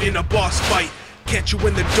toe in a boss fight. Catch you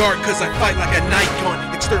in the dark, cause I fight like a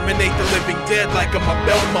Nikon. Exterminate the living dead like I'm a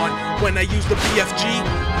Belmont. When I use the BFG,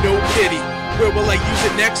 no pity. Where will I use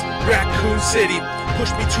it next? Raccoon City.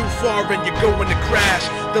 Push me too far and you're going to crash.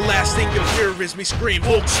 The last thing you'll hear is me scream,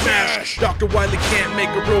 Hulk smash! Dr. Wily can't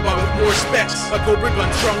make a robot with more specs. A Cobra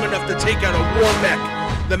gun strong enough to take out a war mech.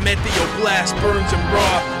 The Meteo blast burns him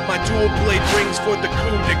raw. My dual blade rings for the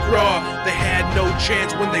coup de grace. They had no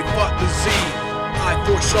chance when they fought the Z. I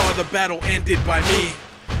foresaw the battle ended by me.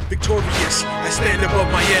 Victorious, I stand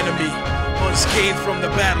above my enemy. Unscathed from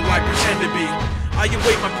the battle I pretend to be. I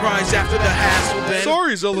await my prize after the hassle then.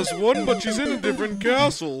 Sorry, Zealous One, but she's in a different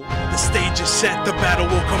castle. The stage is set, the battle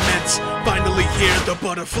will commence. Finally here, the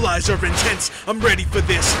butterflies are intense. I'm ready for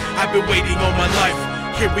this, I've been waiting all my life.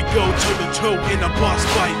 Here we go, toe to toe in a boss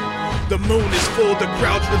fight. The moon is full, the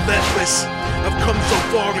crowd's relentless. I've come so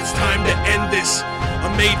far, it's time to end this.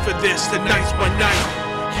 I'm made for this, tonight's my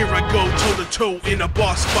night. Here I go, toe to toe in a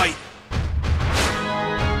boss fight.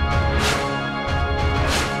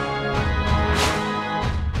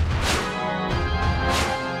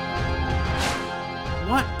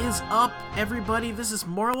 What is up, everybody? This is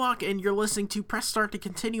Morlock, and you're listening to Press Start to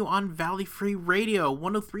Continue on Valley Free Radio,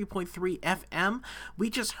 103.3 FM. We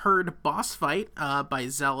just heard Boss Fight by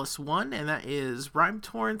Zealous One, and that is Rhyme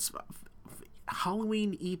Torrent's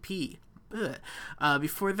Halloween EP.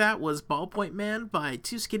 Before that was Ballpoint Man by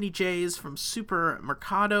Two Skinny Jays from Super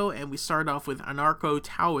Mercado, and we started off with Anarcho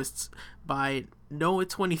Taoists by Noah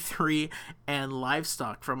 23 and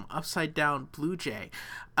Livestock from Upside Down Blue Jay.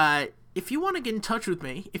 If you want to get in touch with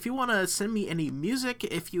me, if you want to send me any music,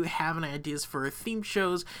 if you have any ideas for theme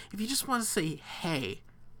shows, if you just want to say, hey,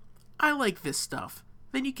 I like this stuff,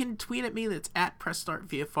 then you can tweet at me. That's at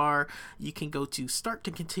PressStartVFR. You can go to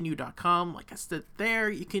starttocontinue.com. Like I said there,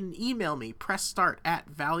 you can email me,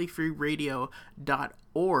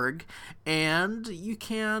 pressstart@valleyfreeradio.org. And you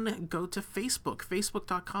can go to Facebook,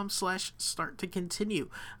 facebook.com/starttocontinue.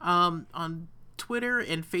 On Twitter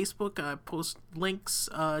and Facebook, I post links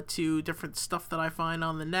to different stuff that I find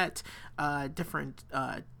on the net,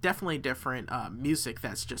 definitely different music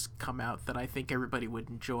that's just come out that I think everybody would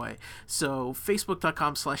enjoy. So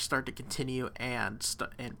facebook.com/starttocontinue and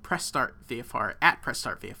PressStartVFR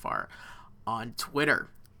 @PressStartVFR on Twitter.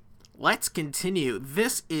 Let's continue.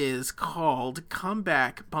 This is called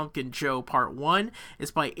Comeback Pumpkin Joe Part 1. It's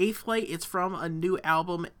by Eighth Light. It's from a new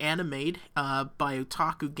album, Animade, by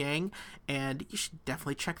Otaku Gang, and you should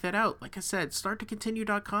definitely check that out. Like I said,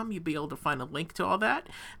 starttocontinue.com. You'll be able to find a link to all that.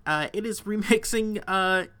 It is remixing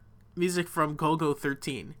music from Golgo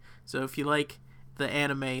 13. So if you like the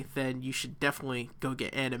anime, then you should definitely go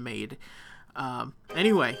get Animade.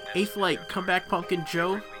 Anyway, Eighth Light, Comeback Pumpkin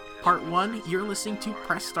Joe Part 1, you're listening to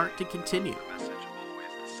Press Start to Continue. I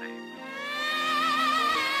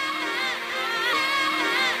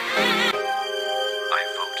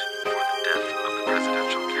vote for the death of the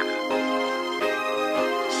presidential candidate.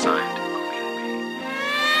 Signed, Queen Bee.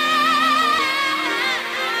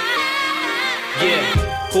 Yeah,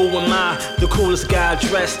 who am I? The coolest guy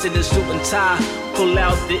dressed in a suit and tie. Pull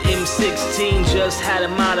out the M16, just had it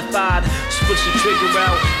modified. Switch the trigger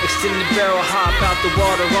out, extend the barrel, hop out the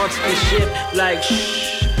water onto the ship like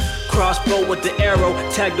shh. Crossbow with the arrow,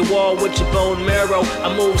 tag the wall with your bone marrow. I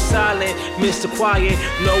move silent, Mr. Quiet,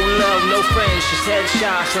 no love, no friends, just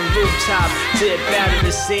headshots on rooftop. Did bad in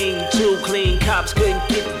the scene, 2 clean cops couldn't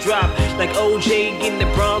get the drop. Like OJ getting the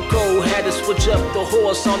Bronco, had to switch up the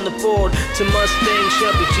horse on the Ford to Mustang,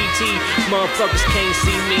 Chevy GT. Motherfuckers can't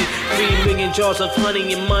see me. 3 million jars of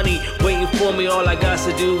honey and money waiting for me. All I got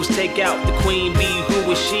to do is take out the Queen Bee. Who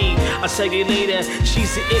is she? I'll tell you later.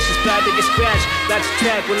 She's the itch, she's bad to get scratched. That's the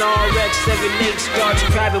track when RX 78 starts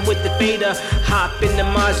crabbing with the beta. Hop in the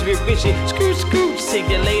Maserati Richard, screw, see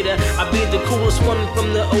you later. I be the coolest one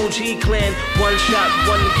from the OG clan. One shot,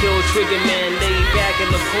 one kill, trigger man. Lay back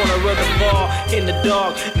in the corner of the bar, in the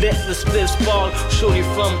dark, let the spliffs fall. Shoot you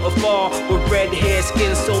from afar, with red hair,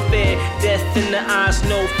 skin so fair. Death in the eyes,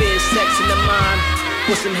 no fear, sex in the mind.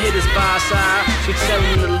 With some hitters by her side, she tell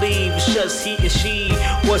him to leave. It's just he and she.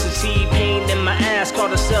 Was a T-pain in my ass, caught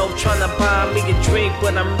herself trying to buy me a drink,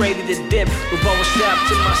 but I'm ready to dip. Revolver strapped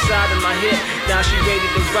to my side and my hip. Now she ready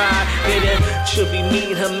to ride. Later, she'll be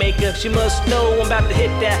meeting her maker. She must know I'm about to hit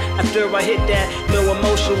that. After I hit that, no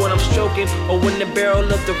emotion when I'm stroking, or when the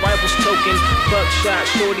barrel of the rifle's token. Buckshot,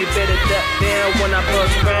 shorty better duck down when I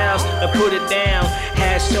bust rounds. I put it down.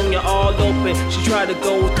 Had Sonya all open. She tried to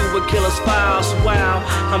go through a killer's files. Wow.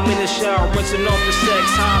 I'm in the shower, rinsing off the sex.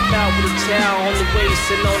 Hop out with a towel on the waist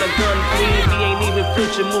and on a gun. Queen Bee ain't even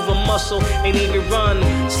flinch or move a muscle, ain't even run.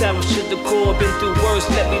 Savage to the core, been through worse.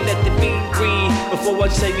 Let the beat breathe before I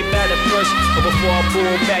tell you about it first, or before I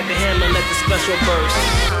pull back the hammer, let the special burst.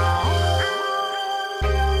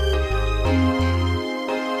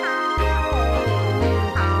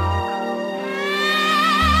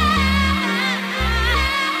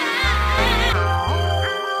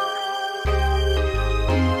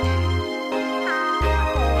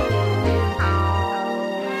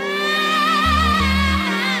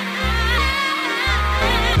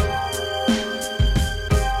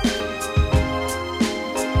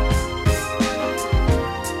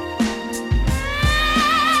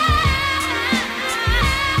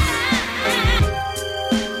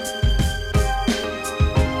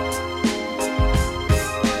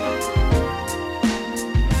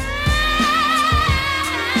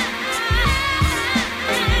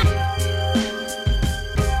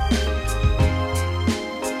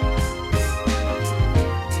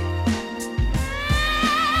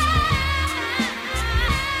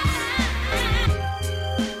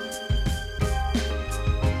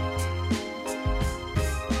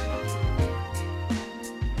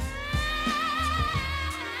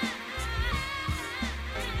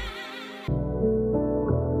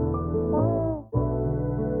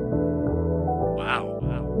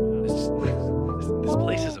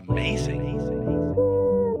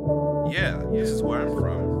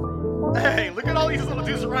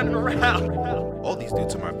 All these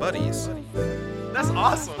dudes are my buddies. That's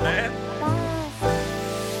awesome, man.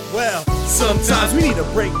 Well, Sometimes we need a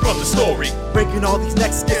break from the story. Breaking all these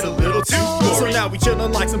necks gets a little too gory. So now we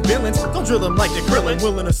chillin' like some villains. Don't drill them like they're grillin'.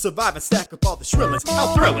 Willing to survive and stack up all the shrillings.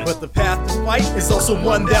 How thrilling. But the path to fight is also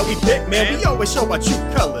one that we pick, man. We always show our true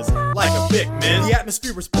colors like a big man. The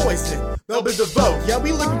atmosphere is poison. Velvet the vote. Yeah,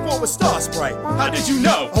 we looking for a star sprite. How did you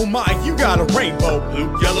know? Oh my, you got a rainbow.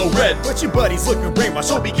 Blue, yellow, red. But your buddy's looking rainbow.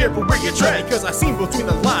 So be careful where you tread. Cause I seen between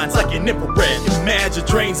the lines like an infrared. Imagine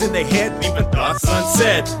drains in their head, leaving thoughts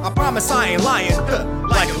unsaid. I promise I ain't lying,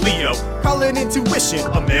 like a Leo. Call it intuition,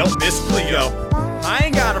 a male Miss Cleo. I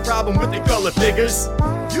ain't got a problem with the color figures.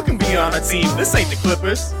 You can be on a team, this ain't the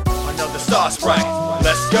Clippers. Another star sprite,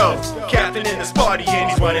 let's go. Captain in this party and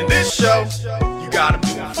he's running this show. You got him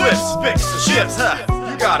doing flips, fix the ships, huh?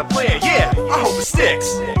 You got a plan, yeah, I hope it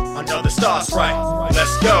sticks. Another star sprite,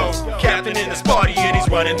 let's go. Captain in this party and he's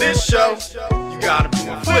running this show. You got him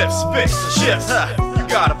doing flips, fix the ships, huh? You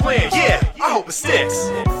got a plan, yeah, I hope it sticks.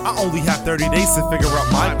 I only have 30 days to figure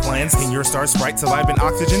out my plans. Can your star sprite survive in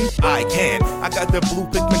oxygen? I can. I got the blue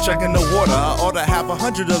pigment checking the water. I ought to have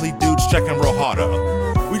 100 of these dudes checking real harder.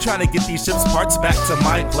 We trying to get these ships parts back to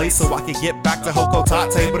my place so I can get back to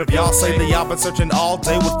Hokotate. But if y'all say that y'all been searching all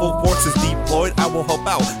day with full forces deployed, I will help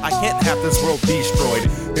out. I can't have this world destroyed.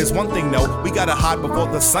 There's one thing though, we gotta hide before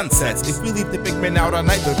the sun sets. If we leave the pigmen out at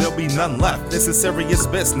night, then there'll be none left. This is serious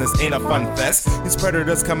business, ain't a fun fest. These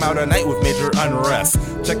predators come out at night with major unrest.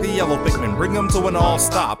 Check the yellow pigmen, bring them to an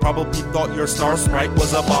all-stop. Probably thought your star sprite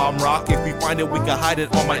was a bomb rock. If we find it, we can hide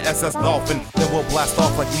it on my SS Dolphin. Then we'll blast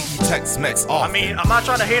off like we eat Tex-Mex off. I mean, I'm not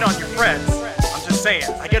trying to hate on your friends. I'm just saying,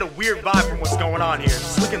 I get a weird vibe from what's going on here.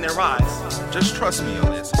 Just look in their eyes. Just trust me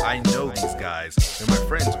on this. I know these guys. They're my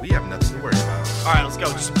friends. We have nothing to worry about. Alright, let's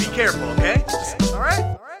go. Just be careful, okay?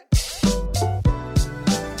 Alright?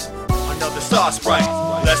 Another star sprite.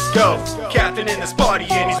 Let's go. Captain in this party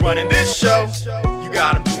and he's running this show. You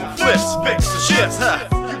got him doing flips, fix the ships, huh?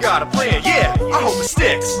 You got a plan, yeah, I hope it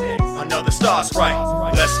sticks. Another star sprite.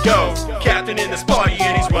 Let's go. Captain in this party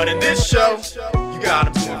and he's running this show. You got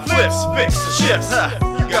him doing flips, fix the ships, huh?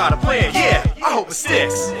 You got a plan, yeah, I hope it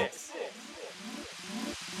sticks.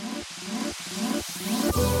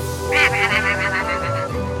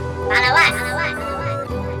 Follow us.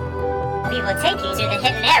 We will take you to the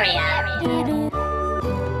hidden area.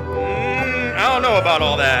 I don't know about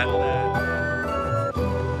all that.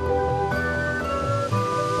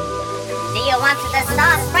 Do you want the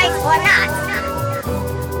star sprite or not?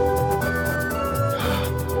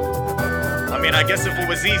 I mean, I guess if it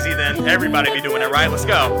was easy, then everybody'd be doing it, right? Let's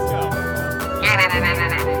go.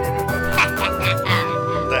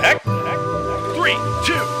 The heck? 3,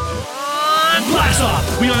 2. Blast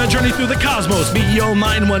off! We on a journey through the cosmos. Me, yo,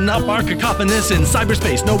 mine, one up, our cacophonous in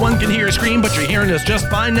cyberspace. No one can hear a scream, but you're hearing us just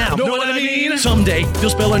fine now. Know what I mean? Someday,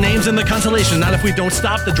 you'll spell our names in the constellation. Not if we don't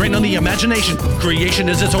stop the drain on the imagination. Creation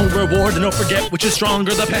is its own reward, and don't forget which is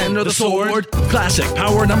stronger, the pen or the sword. Classic,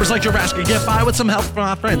 power numbers like Jurassic. Get by with some help from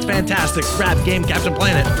our friends. Fantastic, rap game, Captain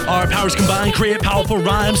Planet. Our powers combine, create powerful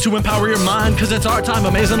rhymes to empower your mind. Cause it's our time,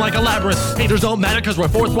 amazing like a labyrinth. Haters don't matter cause we're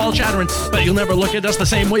fourth wall chattering. But you'll never look at us the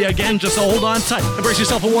same way again, just so hold on tight. Embrace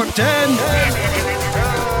yourself a warp 10.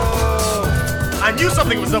 I knew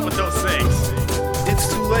something was up with those things.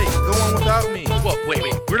 It's too late. Go on without me. Whoa, wait.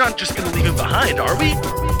 We're not just gonna leave him behind, are we?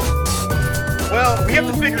 Well, we have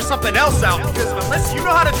to figure something else out because unless you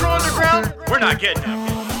know how to draw underground, we're not getting him.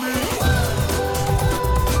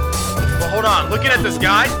 Well, hold on. Looking at this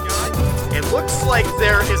guy, it looks like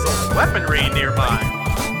there is a weaponry nearby.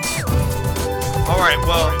 Alright,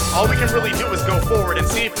 well, all we can really do is go forward and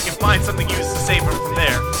see if we can find something used to save him from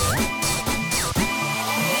there.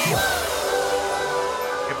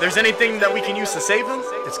 If there's anything that we can use to save him,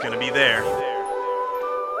 it's gonna be there.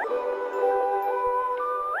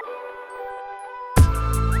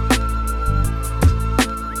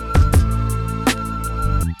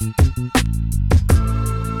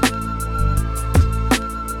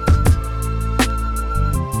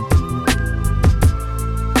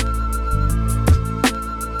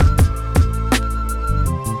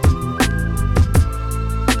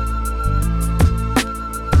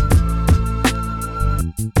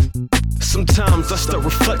 Sometimes I start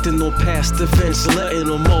reflecting on past events, letting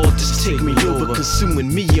them all just take me over,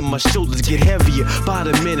 consuming me and my shoulders get heavier by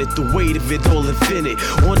the minute, the weight of it all infinite,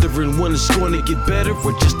 wondering when it's going to get better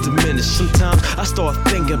or just diminish. Sometimes I start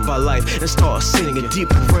thinking about life and start sinking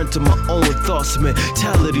deeper into my own thoughts,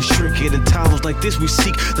 mentality shrinking. In times like this we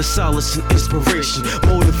seek the solace and inspiration,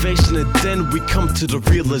 motivation, and then we come to the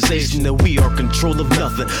realization that we are control of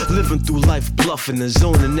nothing, living through life bluffing and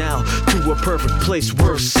zoning out to a perfect place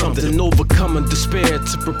worth something, overcoming the despair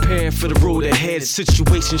to prepare for the road ahead.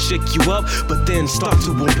 Situations shake you up, but then start to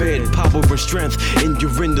embed power and strength, and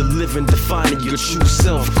you're in the living, defining your true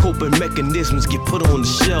self. Coping mechanisms get put on the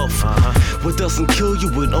shelf. What doesn't kill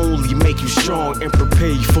you would only make you strong and prepare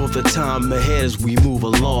you for the time ahead as we move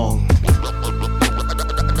along.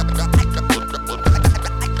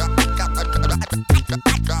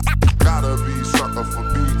 Gotta be sucker for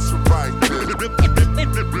beats right there.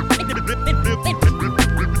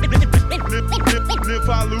 If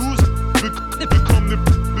I lose, become the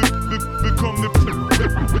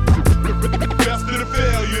best of the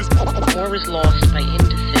failures. More is lost by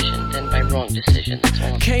indecision than by wrong decision. That's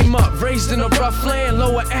all. Came up, raised in a rough land,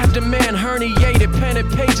 lower abdomen, herniated, pen and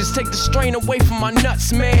pages, take the strain away from my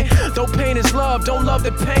nuts, man. Though pain is love, don't love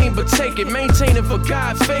the pain, but take it, maintain it for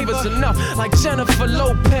God favors enough. Like Jennifer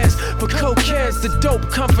Lopez, for cokeheads, the dope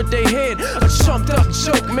comfort they head. A chumped up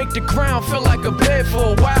joke, make the ground feel like a bed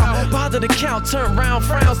for a while. Bother to count, turn round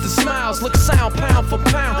frowns to smiles, look sound pound for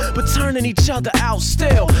pound, but turning each other out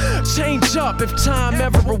still. Change up if time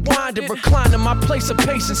ever rewinded, recline in my place of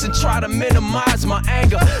patience and try to minimize my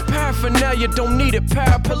anger. Paraphernalia, don't need it,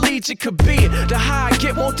 paraplegic could be it. The high I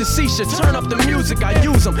get, won't deceive you. Turn up the music, I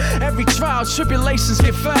use them. Every trial, tribulations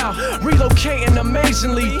get foul. Relocating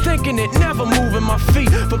amazingly, thinking it, never moving my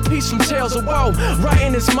feet. For peace from tales of woe, right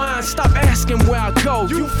in his mind, stop asking where I go.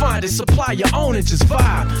 You find it, supply your own and just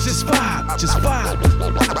vibe. Just vibe, just vibe.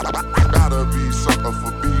 Gotta be sucker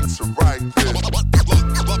for beats right there.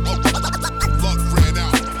 Luck ran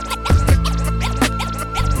out.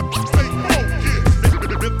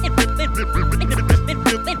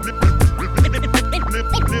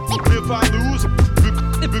 If I lose,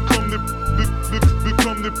 become the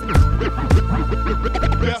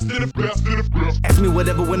best of the best. Ask me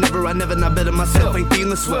whatever, whenever, I never not better myself. Ain't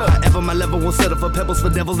feeling swell. However, my level won't settle for pebbles, for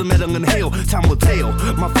devils, the metal and hell. Time will tell.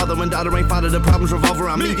 My father and daughter ain't fought of the problems revolve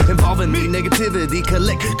around me, involving me. Negativity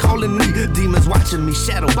collect, calling me. Demons watching me,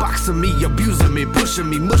 shadow boxing me, abusing me, pushing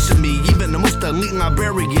me, mushing me. Even the most elite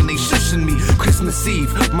librarian, they shushing me. Christmas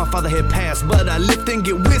Eve, my father had passed, but I lift and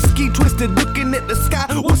get whiskey twisted, looking at the sky.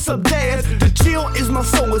 What's up, Dad? The chill is my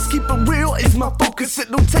solace, keep it real is my focus. It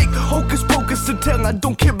don't take hocus pocus to tell I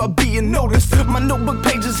don't care about being noticed. My notebook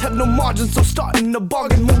pages have no margins, so starting the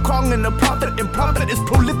bargain. More Kong and the profit, and profit is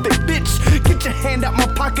prolific, bitch. Get your hand out my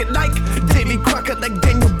pocket like Davy Crockett, like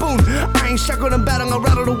Daniel Boone. I ain't shackled and battling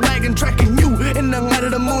around on the wagon, tracking you in the light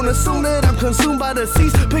of the moon. Assume that I'm consumed by the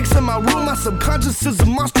seas, pics in my room. My subconscious is a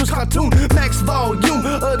monstrous cartoon. Max volume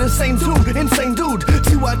of the same tune, insane dude.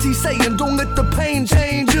 TYT saying don't let the pain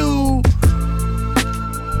change you.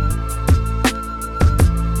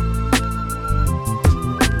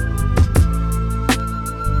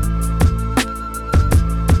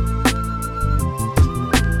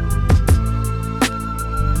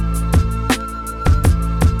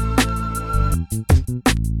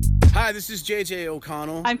 Hi, this is JJ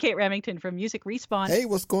O'Connell. I'm Kate Remington from Music Respawn. Hey,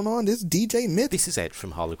 what's going on? This is DJ Myth. This is Ed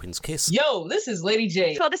from Harlequin's Kiss. Yo, this is Lady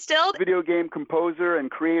J. Well Distilled. Video game composer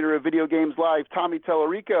and creator of Video Games Live, Tommy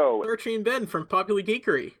Tellerico. Lurchine Ben from Popular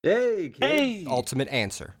Geekery. Hey, Kate. Hey. Ultimate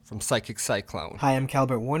Answer from Psychic Cyclone. Hi, I'm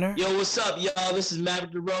Calbert Warner. Yo, what's up, y'all? This is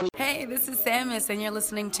Maverick Deroni. Hey, this is Samus, and you're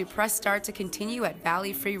listening to Press Start to Continue at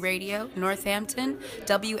Valley Free Radio, Northampton,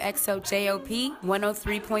 WXOJOP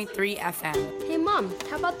 103.3 FM. Hey, Mom,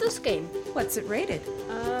 how about this game? What's it rated?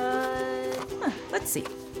 Let's see.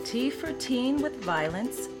 T for teen with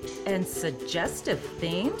violence and suggestive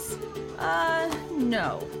themes?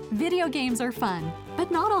 No. Video games are fun, but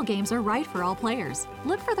not all games are right for all players.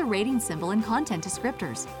 Look for the rating symbol in content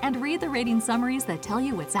descriptors and read the rating summaries that tell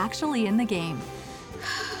you what's actually in the game.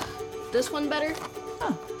 This one better?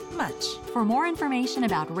 Much. For more information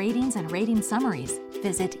about ratings and rating summaries,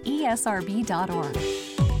 visit esrb.org.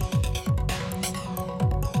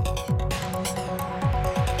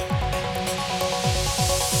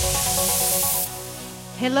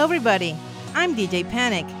 Hello everybody, I'm DJ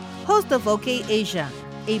Panic, host of OK Asia,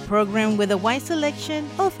 a program with a wide selection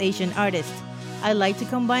of Asian artists. I like to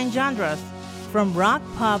combine genres from rock,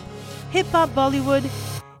 pop, hip-hop, Bollywood,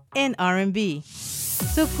 and R&B.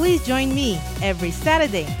 So please join me every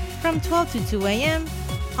Saturday from 12 to 2 a.m.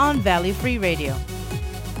 on Valley Free Radio.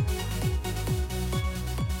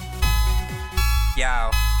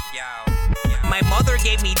 Yo. My mother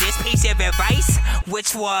gave me this piece of advice,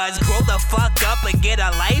 which was grow the fuck up and get a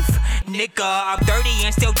life. Nigga, I'm 30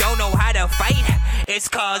 and still don't know how to fight. It's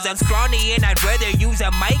cause I'm scrawny and I'd rather use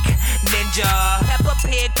a mic. Ninja,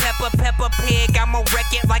 Peppa Pig, I'ma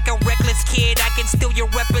wreck it like a reckless kid. I can steal your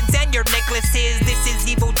weapons and your necklaces. This is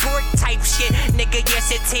evil dork type shit, nigga,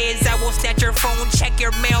 yes it is. I will snatch your phone, check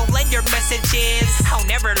your mail and your messages. I'll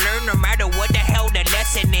never learn no matter what the hell the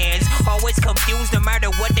lesson is. Always confused no matter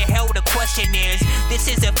what the hell the question is. This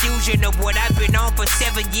is a fusion of what I've been on for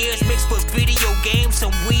 7 years, mixed with video games,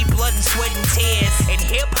 some weed, blood and sweat and tears. In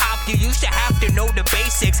hip-hop you used to have to know the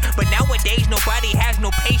basics, but nowadays nobody has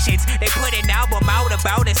no patience. They put an album out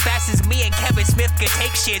about as fast as me and Kevin Smith could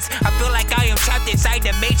take shits. I feel like I am trapped inside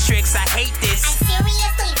the Matrix, I hate this. I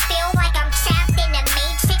seriously feel like I'm trapped in the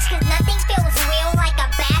Matrix, cause nothing feels real like a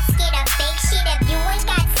basket of fake shit. If you ain't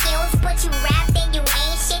got skills but you rap then you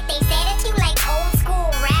ain't shit. They said if you like old school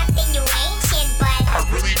rap then you ain't shit, but I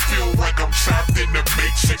really feel like I'm trapped in the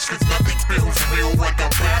Matrix, cause nothing feels real like a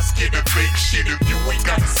basket of fake shit. If you ain't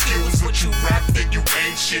got skills but you rap then you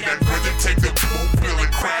ain't shit. I'd rather take the blue pill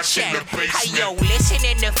and crash in the basement. Hey yo,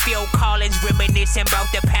 listening to Phil Collins reminiscing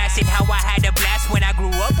about the past and how I had a blast when I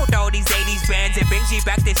grew up with all these 80s bands. It brings me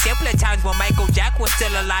back to simpler times when Michael Jack was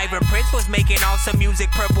still alive and Prince was making awesome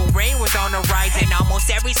music. Purple Rain was on the rise and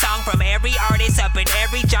almost every song from every artist up in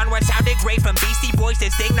every genre sounded great, from Beastie Boys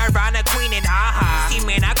to Sting, Nirvana, Queen and Aha. See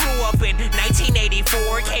man, I grew up in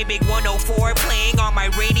 1984, K-Big 104 playing on my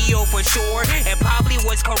radio for sure. It probably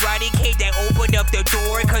was Karate Kid that opened up the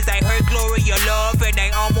door, cause I heard Gloria Love and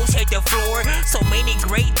I almost hit the floor. So many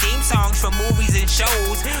great theme songs from movies and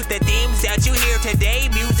shows. The themes that you hear today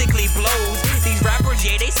musically blows. These rappers,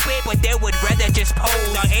 yeah, they spit, but they would rather just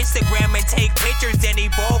pose on Instagram and take pictures, then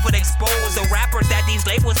evolve and expose the rappers that these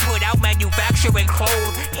labels put out manufacturing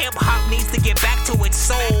clothes. Hip-hop needs to get back to its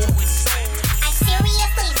soul. I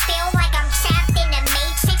seriously feel like I'm trapped in the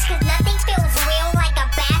Matrix, cause nothing feels real like a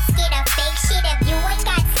basket of fake shit. If you ain't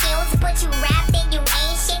got skills but you rap then you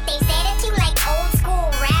ain't shit. They said if you like old school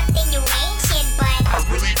rap then you ain't shit, but I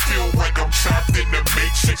really feel like I'm trapped in the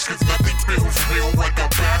Matrix, cause nothing feels real like a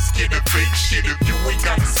basket of fake shit. If you ain't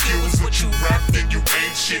got skills but you rap then you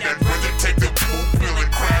ain't shit. I'd rather take the blue pill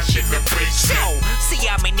and crash in the basement. So, see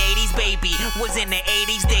I'm an 80s baby, was in the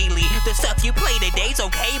 80s daily. The stuff you play today's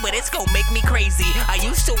okay, but it's gon' make me crazy. I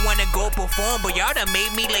used to wanna go perform, but y'all done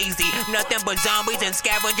made me lazy. Nothing but zombies and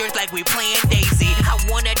scavengers like we playing Daisy. I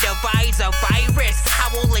wanna devise a virus, I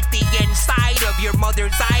will lick the inside of your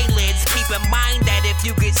mother's eyelids. Keep in mind that if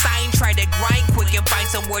you get signed, try to grind quick and find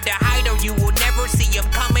somewhere to hide, or you will never see him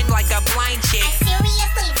coming like a blind chick. I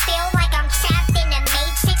seriously feel like I'm trapped in the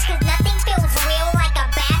Matrix, cause nothing feels real like a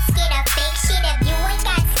basket of fake shit. If you ain't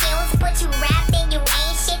got skills but you rap then you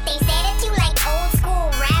ain't shit. They said if you like old school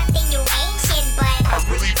rap then you ain't shit, but I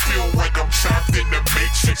really feel like I'm trapped in the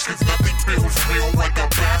Matrix, cause nothing feels real like a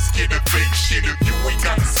basket of fake shit. If you ain't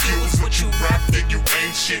got skills but you rap then you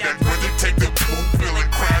ain't shit. I'd rather take the blue pill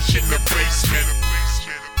and crash in the basement.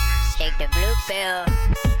 take the blue pill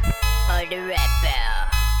or the red pill.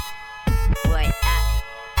 Wait,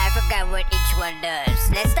 I forgot what each one does.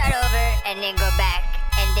 Let's start over and then go back,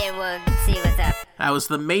 and then we'll see what's up. That was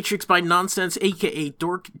The Matrix by Nonsense, aka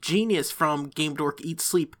Dork Genius from Game Dork Eat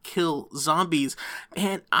Sleep Kill Zombies.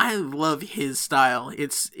 And I love his style.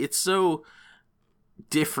 It's so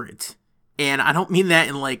different. And I don't mean that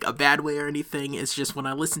in like a bad way or anything. It's just when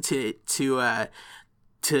I listen to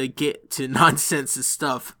get to Nonsense's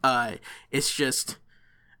stuff, it's just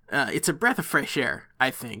it's a breath of fresh air,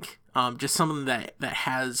 I think. Just someone that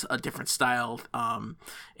has a different style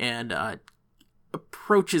and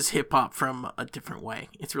approaches hip-hop from a different way.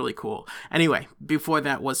 It's really cool. Anyway, before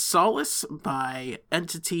that was Solace by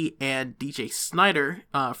Entity and DJ Snyder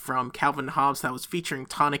from Calvin Hobbs. That was featuring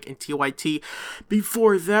Tonic and TYT.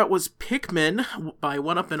 Before that was Pikmin by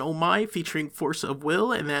One Up and Oh My featuring Force of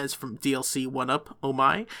Will, and that is from DLC One Up Oh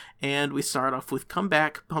My. And we start off with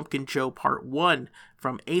Comeback Pumpkin Joe Part 1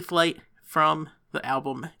 from 8th Light from the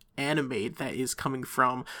album Animate that is coming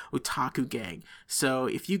from Otaku Gang. So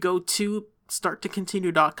if you go to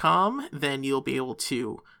starttocontinue.com, then you'll be able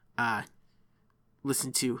to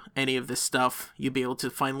listen to any of this stuff. You'll be able to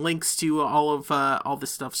find links to all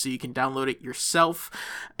this stuff so you can download it yourself,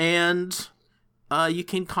 and you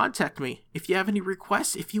can contact me if you have any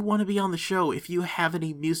requests, if you want to be on the show, if you have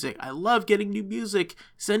any music. I love getting new music.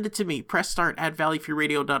 Send it to me,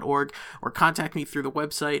 pressstart@valleyfreeradio.org, or contact me through the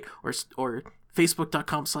website or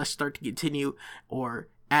facebook.com/starttocontinue or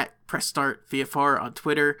at pressstartvfr on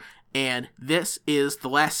Twitter. And this is The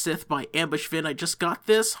Last Sith by Ambush Finn. I just got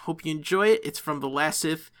this. Hope you enjoy it. It's from The Last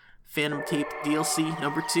Sith Phantom Tape DLC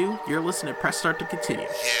number 2. You're listening to Press Start to Continue.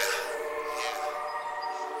 I've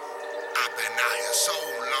been out here so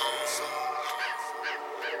long.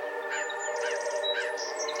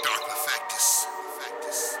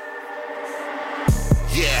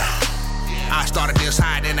 I started this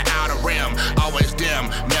high in the outer rim, always dim,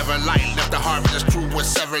 never light. Left the harvest crew with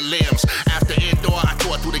severed limbs. After indoor, I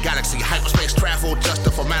toured through the galaxy. Hyperspace travel, just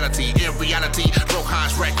a formality. In reality, broke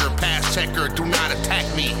Hans record, pass checker. Do not attack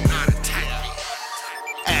me.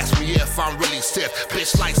 Ask me if I'm really Sith.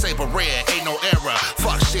 Bitch lightsaber red, ain't no error.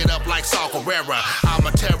 Fuck shit up like Saw Gerrera. I'm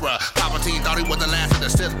a terror. Palpatine thought he was the last of the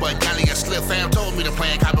Sith, but Gallius Slip fam told me to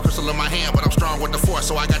plan. Kyber crystal in my hand, but I'm strong with the Force,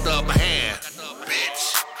 so I got the upper hand.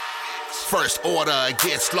 Bitch. First order,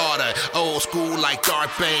 get slaughtered. Old school like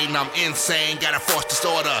Darth Bane, I'm insane, got a force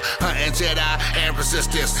disorder. Hunting Jedi and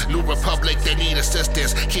resistance. New Republic, they need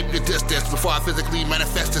assistance. Keep your distance before I physically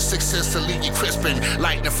manifest the sixth sense to leave you crispin'.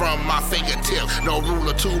 Lightning from my fingertip. No rule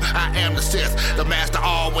or two, I am the Sith. The master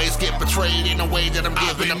always get betrayed in a way that I'm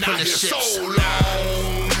giving apprenticeships. So long,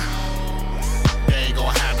 they ain't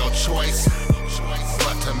gonna have no choice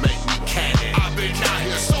but to make me canon. I've been out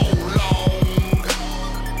here so long.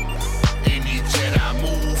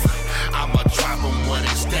 I'ma drop them when they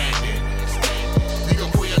standing. You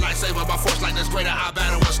can pull your lightsaber, my force lightning's greater. I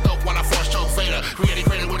battle with Snoke while I force choke Vader. Creating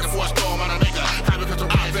greater with the force storm on a maker.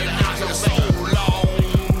 I've been out here so long.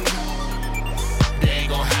 They ain't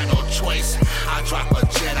gon' have no choice. I drop a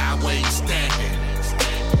Jedi where he's standing.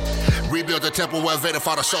 Rebuild the temple where Vader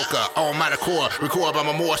fought Ahsoka. On my core, record by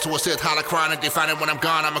my Morse to a Sith holocron. And define it when I'm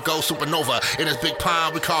gone, I'ma go supernova. In this big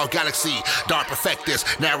pond we call galaxy. Dark perfectus,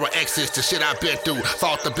 narrow exits. The shit I've been through,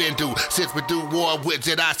 fought the Bendu. Since we do war with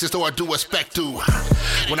Jedi, just or do expect to.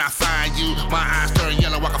 When I find you, my eyes turn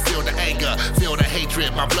yellow. I can feel the anger, feel the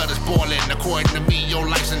hatred. My blood is boiling. According to me, your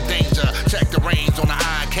life's in danger. Check the range on the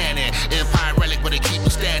iron cannon. Empire relic, but it keep me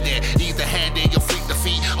standing. Either handing your fleet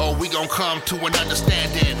defeat, or we gon' come to an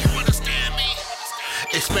understanding.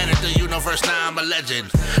 Expanded the universe, now I'm a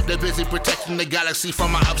legend. They're busy protecting the galaxy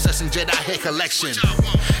from my obsessing Jedi hit collection.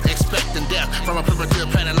 Expecting death from a primitive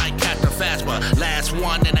planet like Captain Phasma. Last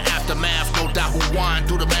one in the aftermath, no doubt who won,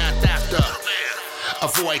 do the math after.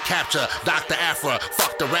 Avoid capture, Dr. Aphra,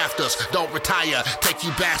 fuck the rafters. Don't retire, take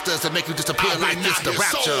you bastards and make you disappear like this the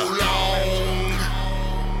rapture. So long,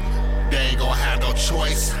 they ain't gon' have no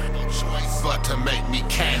choice but to make me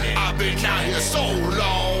canon. I've been out here so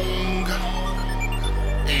long.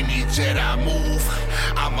 Any Jedi move,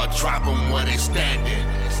 I'ma drop them where they standing.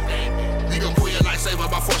 You can pull your lightsaber,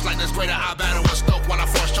 my force lightning's greater. I battle with Snoke while I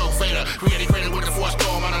force choke Vader. Creating greater with the force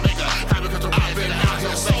storm on a maker. I've been out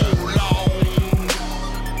here so long.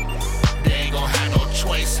 They ain't gon' have no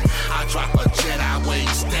choice. I drop a Jedi where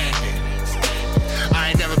he's standing.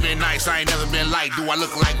 I ain't never been nice, I ain't never been light. Do I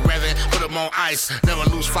look like Revan? Put him on ice. Never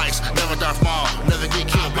lose fights, never Darth Maul. Never get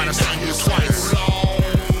killed by the same dude twice.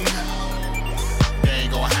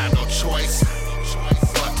 Gonna have no choice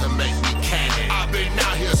but to make me canon. I've been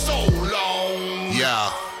out here so long.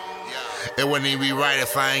 Yeah, it wouldn't even be right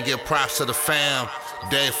if I ain't give props to the fam,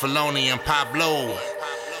 Dave Filoni and Pablo,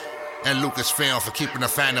 and Lucasfilm for keeping the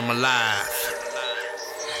fandom alive.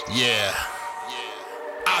 Yeah,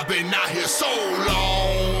 I've been out here so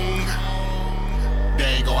long.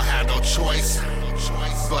 They ain't gonna have no choice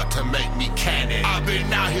but to make me canon. I've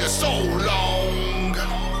been out here so long.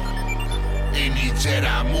 Any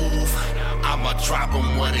Jedi move, I'ma drop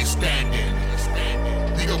them where they standing.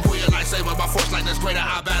 You can pull your lightsaber, my force lightning's greater.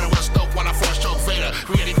 I battle with Snoke while I force choke Vader.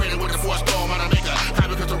 Creating greater with the force storm on a maker.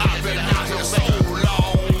 I've been out here so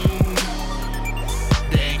long.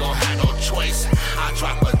 They ain't gon' have no choice. I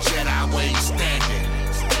drop a Jedi where he's standing.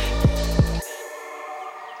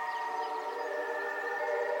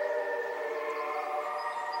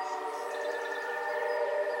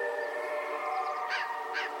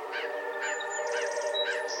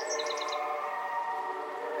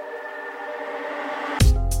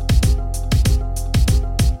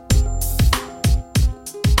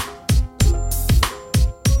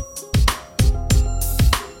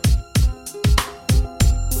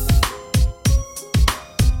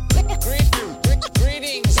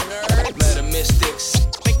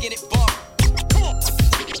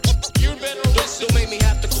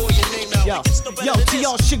 Yo, to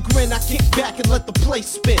y'all chagrin, I kick back and let the place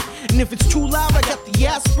spin. And if it's too loud, I got the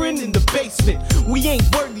aspirin in the basement. We ain't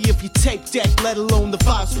worthy of your tape deck, let alone the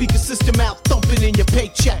 5-speaker system out thumping in your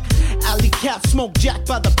paycheck. Alley cat smoke jack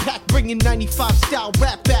by the pack, bringing 95 style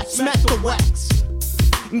rap back, smack the wax.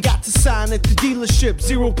 and got to sign at the dealership.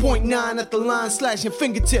 0.9 at the line, slashing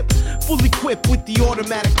fingertip. Full equipped with the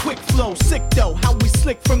automatic quick flow. Sick though, how we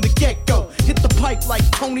slick from the get-go. Hit the pipe like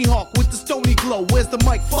Tony Hawk with the stony glow. Where's the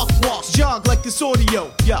mic? Fuck walks. Jog like this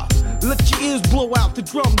audio. Yeah, let your ears blow out the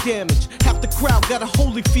drum damage. Half the crowd got a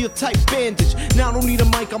Holyfield type bandage. Now I don't need a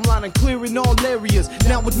mic, I'm loud and clear in all areas.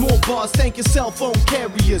 Now with more bars, thank your cell phone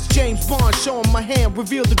carriers. James Bond showing my hand,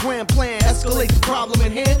 reveal the grand plan. Escalate the problem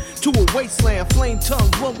at hand to a wasteland. Flame tongue,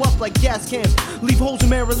 blow up like gas cans. Leave holes in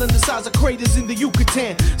Maryland the size of craters in the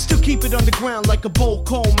Yucatan. Still keep it underground like a bold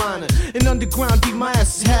coal miner. An underground deep, my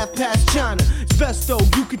ass is half past China. It's best though,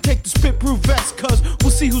 you can take the spit-proof vest, cause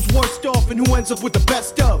we'll see who's worst off and who ends up with the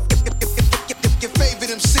best of. Your favorite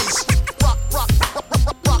MCs,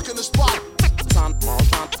 rockin' the spot.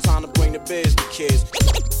 Time to bring the biz to kids.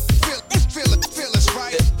 Feel it's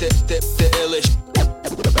right. The illish.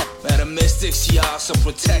 Better mystics, y'all, so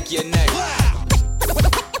protect your neck.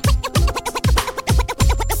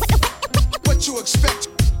 What you expect?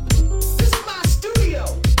 This is my studio,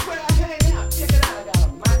 where I hang out. Check it out, I got a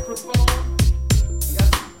microphone, I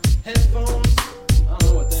got some headphones. I don't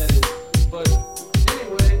know what that is, but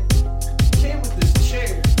anyway, came with this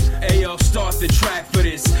chair. Ayo, start the track for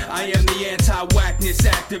this. I am the anti-whackness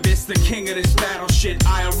activist, the king of this battle shit.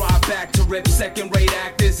 I arrive back to rip second-rate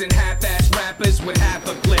actors and half-ass rappers with half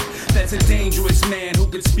a clip. That's a dangerous man who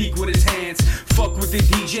can speak with his hands. Fuck with the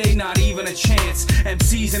DJ, not even a chance.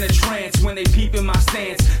 MCs in a trance when they peep in my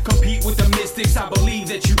stance. Compete with the mystics, I believe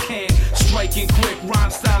that you can. Striking quick,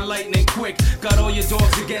 rhyme style lightning quick. Got all your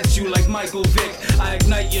dogs against you like Michael Vick. I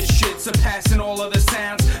ignite your shit, surpassing all other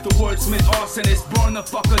sounds. The wordsmith arsonist, burn the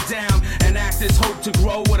fucker down. And actors hope to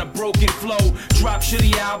grow with a broken flow. Drop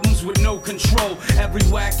shitty albums with no control. Every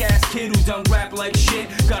whack-ass kid who done rap like shit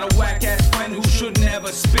got a whack-ass friend who shouldn't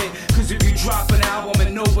ever spit. Cause if you drop an album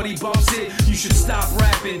and nobody bumps it, you should stop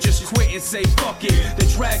rapping, just quit and say fuck it. The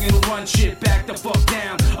dragon will run shit, back the fuck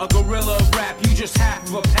down. A gorilla of rap, you just half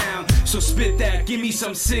of a pound. So spit that, give me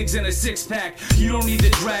some cigs and a six-pack. You don't need the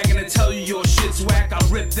dragon to tell you your shit's whack, I'll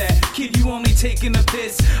rip that. Kid, you only taking a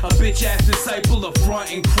piss, a bitch-ass disciple of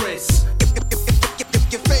Front and Chris.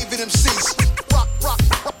 Your favorite MCs,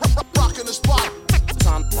 rockin' the spot.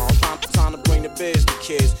 Time to bring the biz to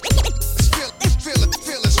kids. Feel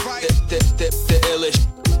it's right. The illish.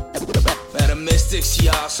 Better mystics,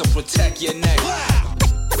 y'all, so protect your neck.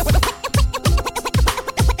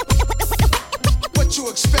 What you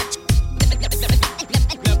expect?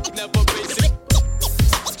 Never basic.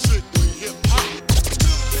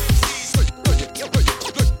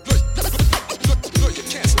 You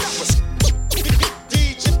can't stop us.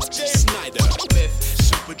 DJ Snyder, Myth,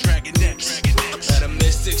 Super Dragon X. Better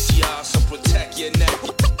mystics, y'all, so protect your neck.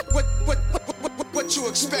 What you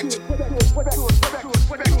expect?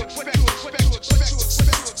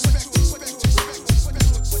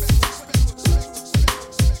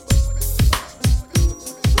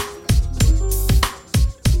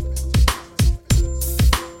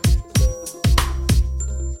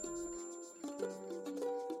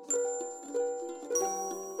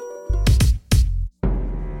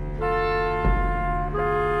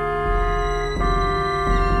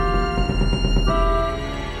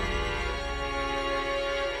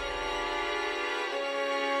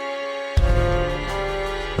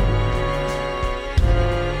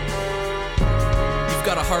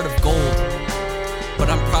 Got a heart of gold, but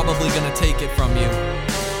I'm probably gonna take it from you.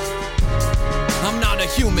 I'm not a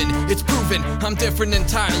human, it's proven, I'm different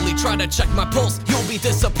entirely. Try to check my pulse, you'll be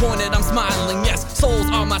disappointed, I'm smiling. Yes, souls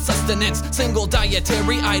are my sustenance, single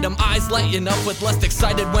dietary item. Eyes lighten up with lust,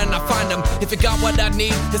 excited when I find them. If it got what I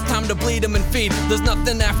need, it's time to bleed them and feed. There's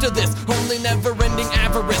nothing after this, only never-ending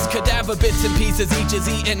avarice. Cadaver bits and pieces, each is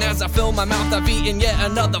eaten. As I fill my mouth, I've eaten yet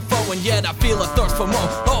another foe, and yet I feel a thirst for more.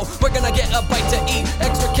 Oh, we're gonna get a bite to eat,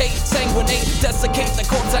 extricate, sanguinate, desiccate the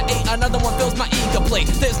corpse I ate. Another one fills my ego plate.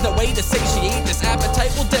 There's no way to satiate this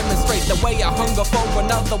appetite will demonstrate the way I hunger for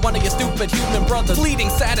another one of your stupid human brothers. Fleeting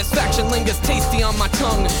satisfaction lingers tasty on my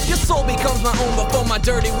tongue. Your soul becomes my own before my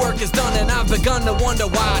dirty work is done, and I've begun to wonder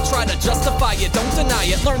why I try to justify it. Don't deny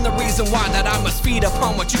it, learn the reason why, that I must feed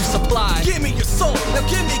upon what you supply. Give me your soul, now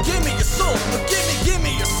give me your soul, now give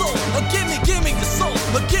me your soul, now give me your soul, now give me your soul,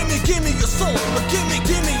 now give me your soul, now give me your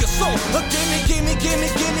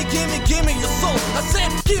soul. I said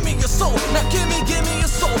give me your soul, now give me your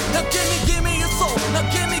soul, now give me your soul, now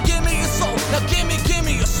give me your soul, now give me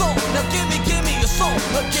your soul, now give me your soul,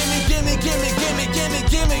 now give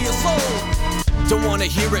me your soul. Don't wanna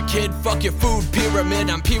hear it, kid, fuck your food pyramid.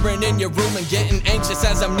 I'm peering in your room and getting anxious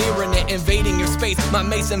as I'm nearing it. Invading your space, my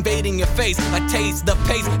mace invading your face. I taste the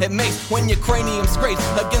pace it makes when your cranium scrapes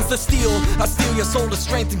against the steel. I steal your soul to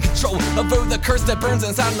strength and control over the curse that burns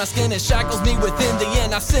inside my skin and shackles me within the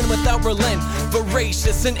end. I sin without relent,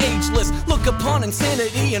 voracious and ageless. Look upon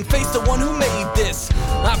insanity and face the one who made this.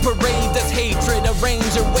 I parade this hatred, arrange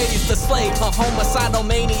your ways to slay a homicidal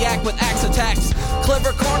maniac with axe attacks.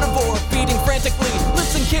 Clever carnivore, feeding frantically.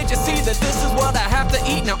 Listen, kid, you see that this is what I have to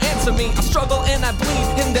eat. Now answer me. I struggle and I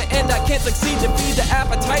bleed. In the end, I can't succeed. To feed the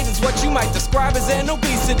appetite is what you might describe as an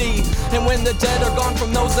obesity. And when the dead are gone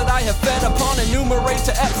from those that I have fed upon, enumerate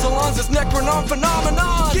to epsilons this necronon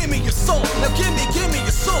phenomenon. Give me your soul. Now give me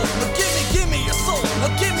your soul. Now give me your soul. Now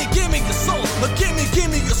give me your soul. Now give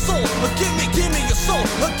me your soul. Now give me your soul.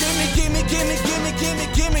 Now give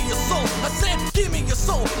me your soul. I said give me your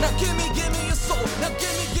soul. Now give me your soul. Now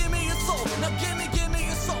give me your soul. Now give me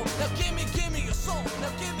your soul. Now give me your soul. Now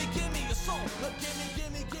give me your soul. Now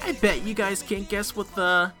give me. I bet you guys can't guess what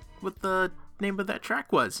the name of that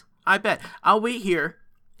track was. I bet. I'll wait here,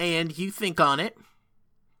 and you think on it.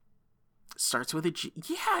 Starts with a G.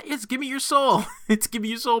 Yeah, it's Give Me Your Soul. It's Give Me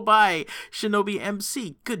Your Soul by Shinobi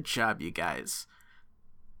MC. Good job, you guys.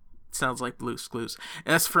 Sounds like Blue's Clues.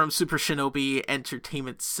 That's from Super Shinobi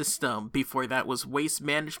Entertainment System. Before that was Waste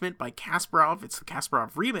Management by Kasparov. It's the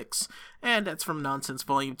Kasparov remix. And that's from Nonsense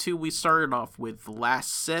Volume 2. We started off with The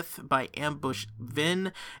Last Sith by Ambush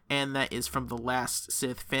Vin. And that is from The Last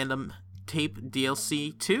Sith Phantom Tape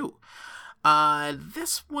DLC 2.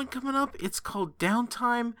 This one coming up, it's called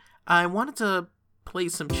Downtime. I wanted to play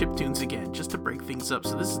some chiptunes again, just to break things up.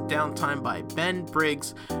 So this is Downtime by Ben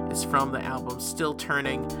Briggs. It's from the album Still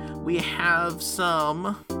Turning. We have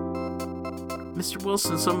some Mr.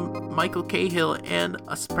 Wilson, some Michael Cahill, and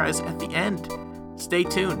a surprise at the end. Stay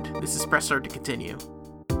tuned. This is Press Start to continue.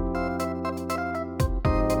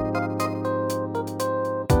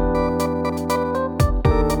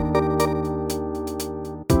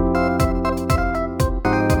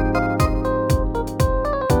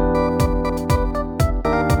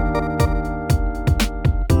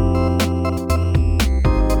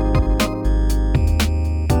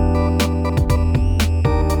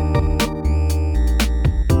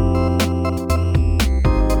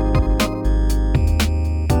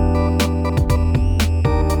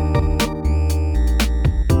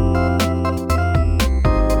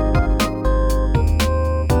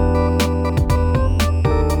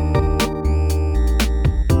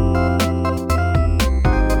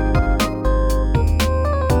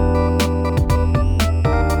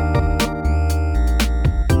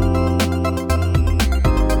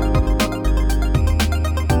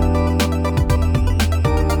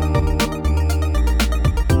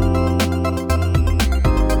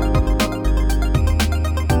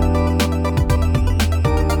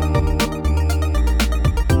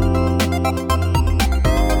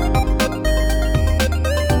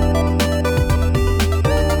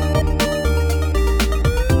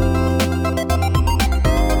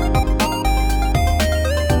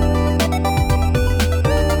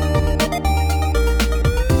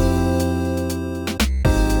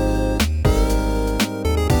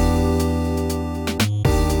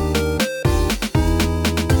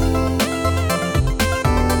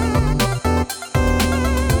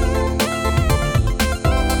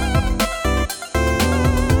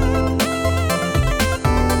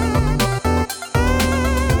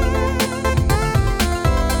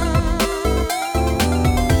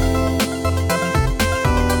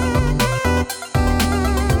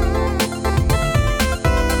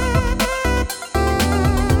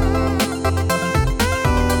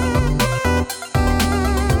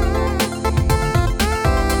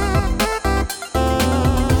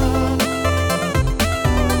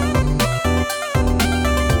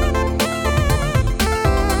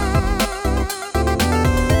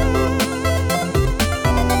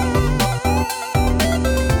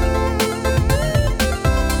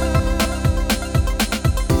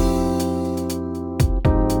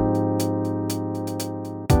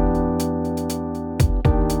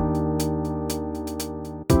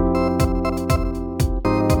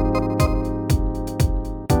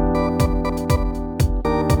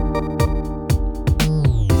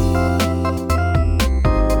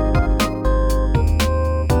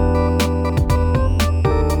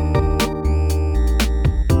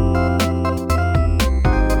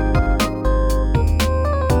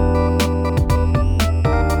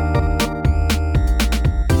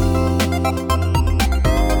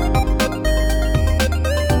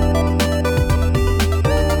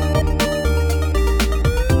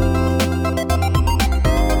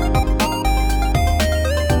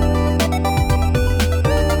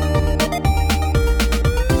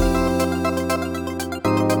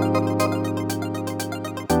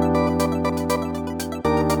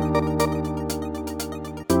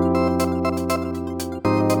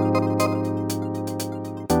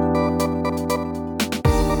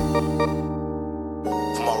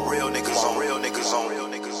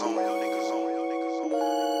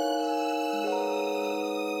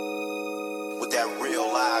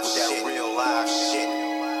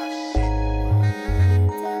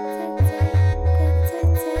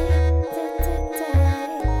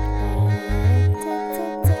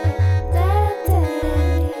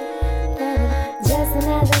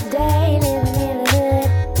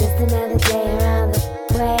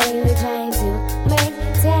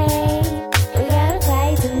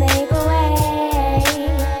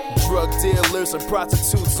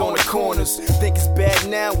 prostitutes on the corners. Think it's bad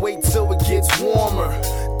now, wait till it gets warmer.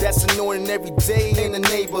 That's annoying every day in the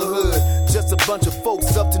neighborhood. Just a bunch of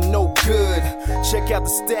folks up to no good. Check out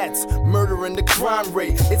the stats, murder and the crime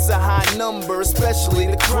rate. It's a high number, especially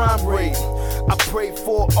the crime rate. I pray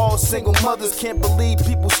for all single mothers. Can't believe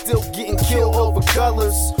people still getting killed over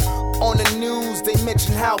colors. On the news, they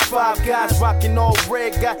mention how 5 guys rocking all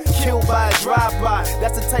red got killed by a drive-by.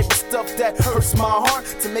 That's the type of stuff that hurts my heart.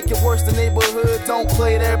 To make it worse, the neighborhood don't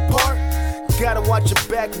play their part. Gotta watch your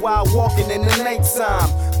back while walking in the nighttime.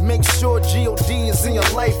 Make sure G.O.D. is in your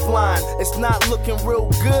lifeline. It's not looking real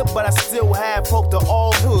good, but I still have hope that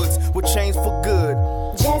all hoods will change for good.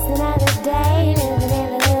 Just another day living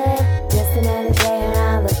in the hood. Just another day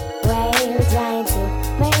around the way. We're trying to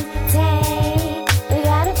maintain. We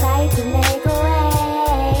gotta fight to make a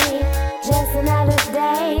way. Just another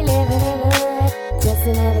day living in the hood. Just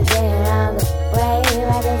another day around the way.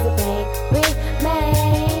 Why does the pain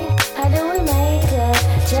remain? How do we make a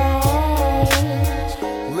change?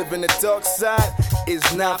 Living the dark side is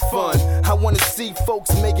not fun. I wanna see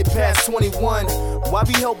folks make it past 21. Why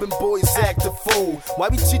be helping boys act a fool? Why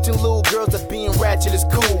be teaching little girls that being ratchet is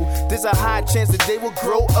cool? There's a high chance that they will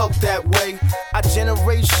grow up that way. Our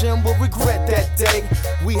generation will regret that day.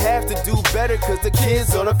 We have to do better cause the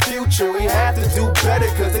kids are the future. We have to do better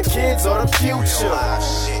cause the kids are the future.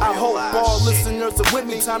 I hope all listeners are with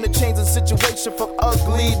me. Time to change the situation from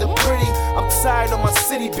ugly to pretty. I'm tired of my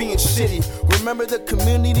city being shitty. Remember the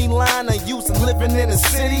community line I used to living in the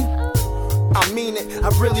city? I mean it, I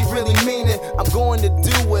really, really mean it. I'm going to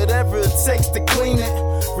do whatever it takes to clean it.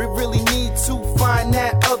 We really need to find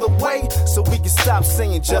that other way so we can stop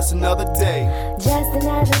saying just another day. Just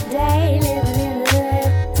another day living in the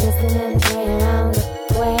hood. Just another day around the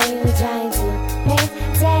way. We're trying to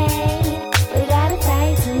maintain. We gotta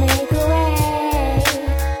fight to make a way.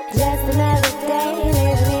 Just another day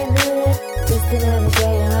living in the hood. Just another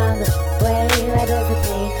day around the way. Why does the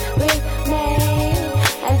pain remain?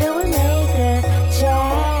 And do we make a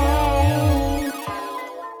change?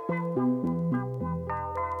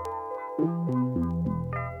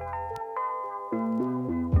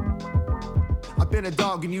 I've been a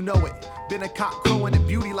dog and you know it. Been a cock crowing at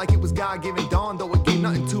beauty like it was God-given dawn. Though it gave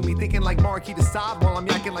nothing to me. Thinking like Marquis de Sade while I'm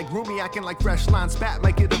yakking like Roomy. Acting like fresh line spat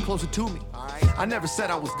might get her closer to me. I never said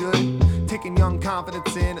I was good. Taking young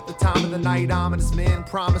confidence in at the time of the night. Ominous men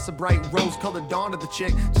promise a bright rose-colored dawn to the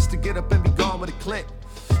chick. Just to get up and be gone with a click.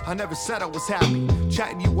 I never said I was happy.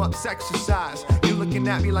 Chatting you up's exercise. You looking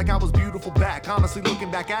at me like I was beautiful back. Honestly, looking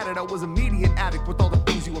back at it, I was immediate addict with all the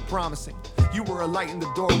things you were promising. You were a light in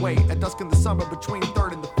the doorway at dusk in the summer between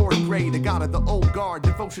 3rd and the 4th grade. A god of the old guard.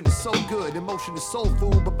 Devotion is so good. Emotion is soul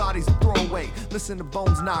food, but body's a throwaway. Listen to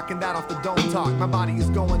bones knocking that off the dome talk. My body is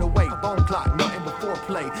going away. Bone clock, nothing before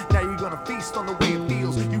play. Now you're gonna feast on the way it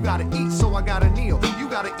feels. You gotta eat, so I gotta kneel. You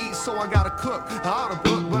gotta eat, so I gotta cook. I oughta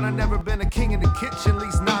book, but I never been a king in the kitchen. At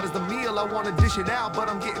least not as the meal. I wanna dish it out, but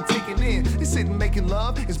I'm getting taken in. It's sitting making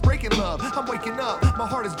love, it's breaking love. I'm waking up, my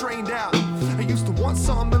heart is drained out. I used to want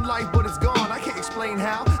something in life, but it's gone. I can't explain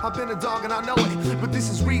how. I've been a dog and I know it, but this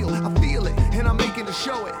is real. I feel it, and I'm making to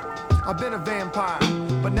show it. I've been a vampire,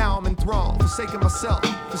 but now I'm enthralled. Forsaking myself,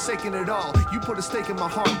 forsaking it all. You put a stake in my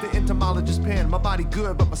heart, the entomologist pen. My body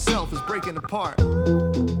good, but myself is breaking apart.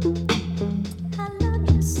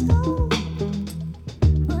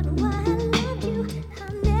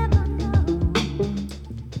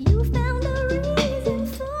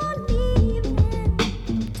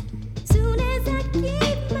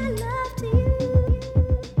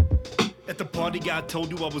 I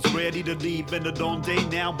told you I was ready to leave. Been a long day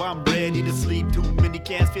now, I'm ready to sleep. Too many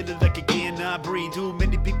cats feeling like I cannot breathe. Too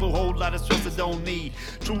many people, whole lot of stress I don't need.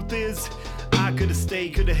 Truth is, I could've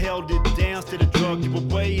stayed, could've held it down. Instead of drug you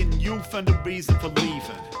away and you found a reason for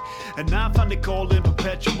leaving. And I found it calling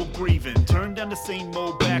perpetual grieving. Turned down the same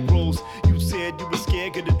old back roads. You said you were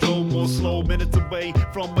scared, could've drove more slow. Minutes away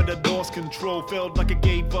from when I lost control. Felt like I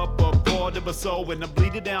gave up a part of my soul. And I'm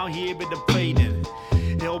bleeding down here with the fading.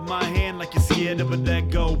 Held my hand like you're scared of it,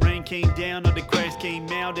 let go. Rain came down, all the cracks came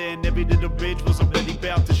out, and every little bridge was already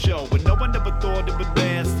about to show. But no one ever thought it would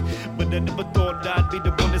last. But I never thought I'd be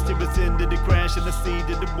the one that steer us into the crash. And I see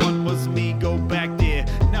that the one was me. Go back there.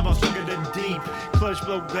 Now I'm stronger than deep. Clutch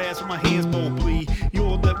blow glass with my hands won't bleed.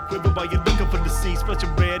 You'll lip quiver while you're looking for the seat.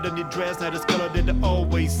 Splashing red on your dress, now this color that I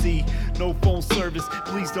always see. No phone service,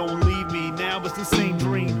 please don't leave me. Now it's the same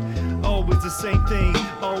dream. Always the same thing,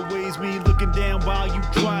 always me looking down while you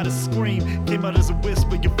try to scream. Came out as a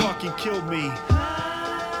whisper, you fucking killed me.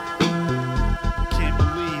 Can't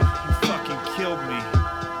believe you fucking killed me.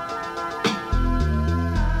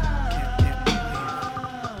 Can't believe.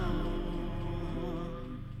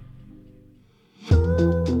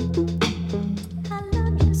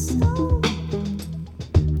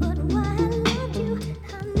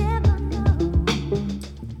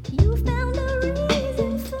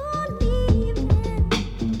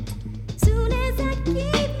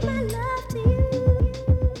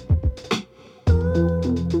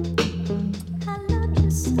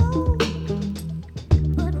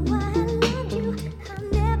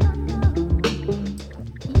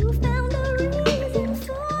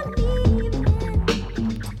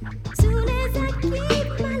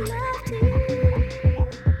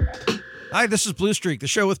 Hi, this is Blue Streak. The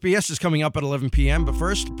show with BS is coming up at 11 p.m., but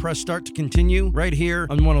first, press start to continue right here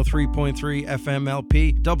on 103.3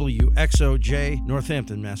 FMLP WXOJ,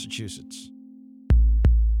 Northampton, Massachusetts.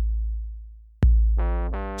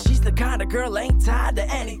 She's the kind of girl ain't tied to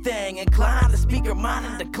anything, inclined to speak her mind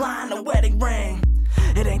and decline a wedding ring.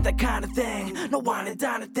 It ain't that kind of thing, no wine and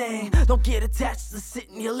dine thing. Don't get attached to sit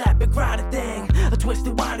in your lap and grind a thing, a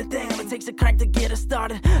twisted wine thing. It takes a crank to get her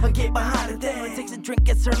started, a get behind a thing. It takes a drink,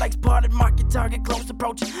 gets her legs parted, market target, close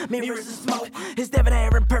approach, mirrors and smoke. His debit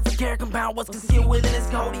hair and perfect hair compound was concealed within his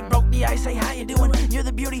coat. He broke the ice, hey, how you doing? You're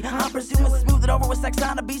the beauty I'm pursuing. Smooth it over with sex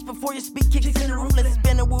on the beach before your speed kicks in the room. Let's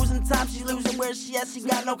spin her woos in time she's losing. Where she at? She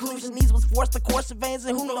got no clues. Her needs was forced to course of veins,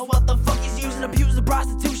 and who knows what the fuck he's using. Abuse the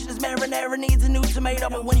prostitution, his marinara needs a new tomato.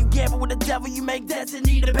 But when you gamble with the devil, you make debts and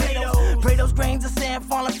need to pay those. Pray those grains of sand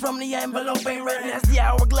falling from the envelope ain't red. As the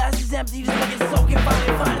hourglass is empty, you just look at soaking,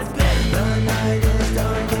 find his bed. The night is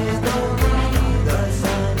dark, is no rain. The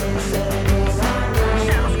sun is setting.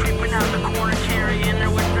 Shadows creeping out the corner, carrying their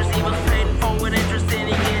whispers. Evil's fading forward, interested in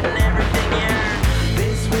getting everything you earn.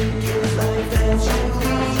 This wicked life that you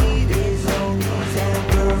lead is only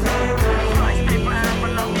temporary. Price paper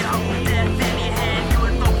envelope, you hold death in your hand. You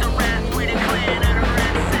invoke the wrath with a clan of the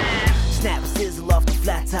red sand. Snap, sizzle off the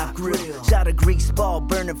flat top grill. Shot a grease ball,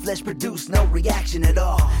 burning flesh, produce no reaction at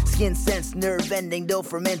all. Skin sense, nerve ending, though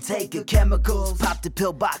from intake of chemicals. Pop the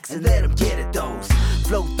pill box and let him get a dose.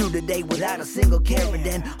 Float through the day without a single care, and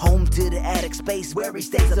then home to the attic space where he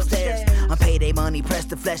stays upstairs. On payday money, press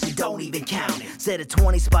the flesh, you don't even count it. Set a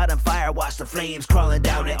 20 spot on fire, watch the flames crawling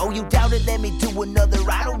down it. Oh, you doubt it? Let me do another.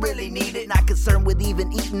 I don't really need it. Not concerned with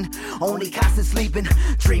even eating, only constant sleeping.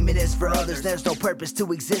 Dreaming is for others. There's no purpose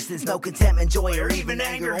to existence, no contentment, joy, or even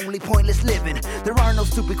anger. Only pointless living. There are no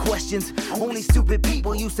stupid questions, only stupid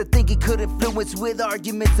people. Used to think he could influence with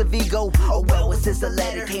arguments of ego. Oh well, it's just a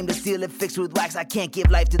letter, came to seal it, fixed with wax. I can't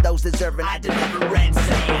give life to those deserving, I deliver red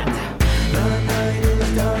sand. The night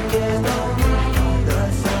is dark as no rain.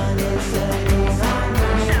 The sun is setting.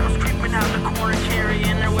 Shadows creeping out the corner,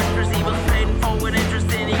 carrying their whispers. Evil's fading forward,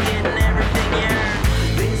 interested in getting everything you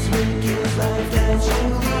earn. This wicked life that you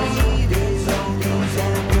lead is only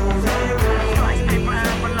temporary. Price paper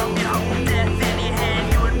envelope, you hold death in your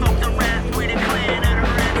hand. You invoke the wrath with a clan of the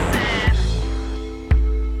red sand.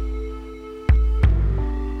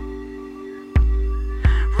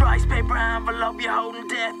 Rice paper envelope, you're holding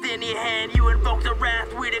death in your hand. You invoke the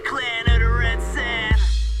wrath with a clan of the red sand.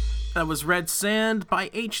 That was Red Sand by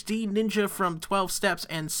HD Ninja from 12 Steps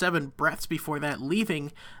and 7 Breaths. Before that,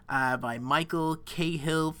 Leaving by Michael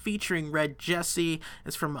Cahill featuring Red Jesse.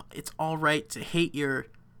 It's from It's Alright to Hate Your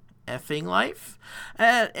Effing Life.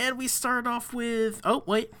 And we start off with, oh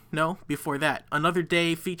wait, no, before that, Another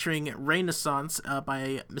Day featuring Renaissance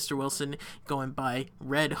by Mr. Wilson, going by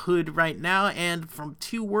Red Hood right now. And from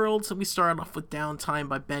Two Worlds, we start off with Downtime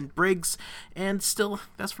by Ben Briggs, and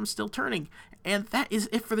that's from Still Turning. And that is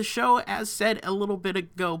it for the show. As said a little bit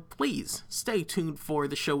ago, please stay tuned for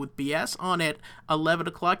the show with BS on at 11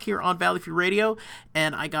 o'clock here on Valley Free Radio.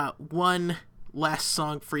 And I got one last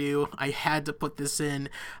song for you. I had to put this in.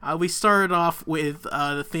 We started off with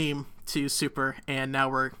the theme to Super, and now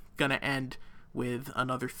we're gonna end with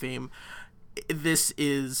another theme. This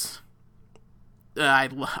is... I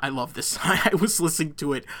love this. I was listening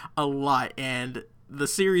to it a lot, and the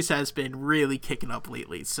series has been really kicking up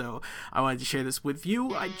lately, so I wanted to share this with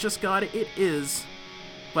you. I just got it. It is,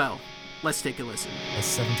 well, let's take a listen. A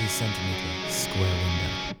 70-centimeter square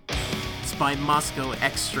window. It's by Moscow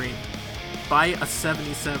Extreme. By a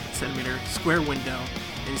 77-centimeter square window.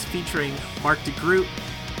 It is featuring Mark DeGroot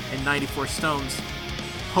and 94 Stones.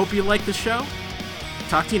 Hope you like the show.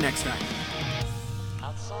 Talk to you next time.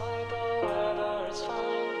 Outside the weather is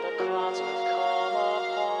fine, the clouds have come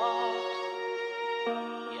apart.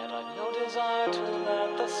 Yet I've no desire to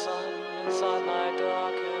let the sun inside my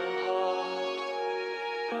darkened heart.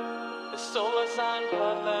 It's soulless and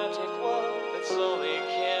pathetic world that's slowly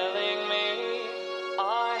killing me.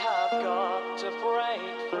 I have got to break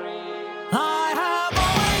free. I have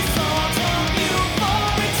always thought of you for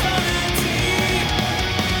eternity.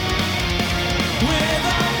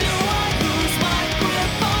 Without you I lose my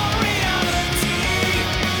grip on reality.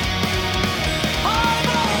 I've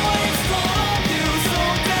always thought of you, so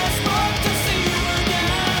desperate to see you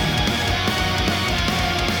again.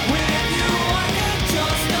 With you I can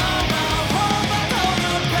just about hold without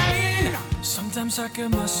the pain. Sometimes I can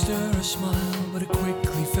muster a smile, but it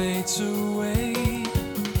quickly fades away.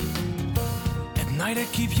 At night I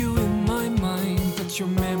keep you in my mind, but your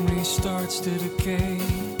memory starts to decay.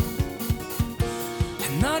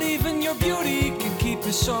 And not even your beauty can keep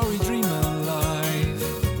a sorry dream alive.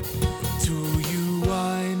 To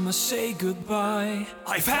gonna say goodbye.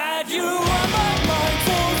 I've had you on my mind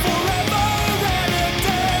for forever and a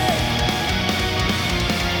day.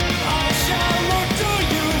 I shall look to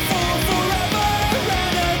you for forever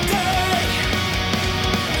and a day.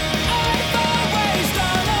 I've always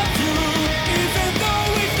thought of you, even though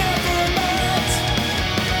we've never met.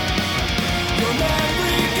 Your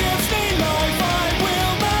memory gives me life, I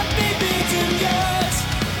will not be beaten yet.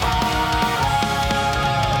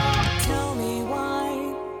 Tell me why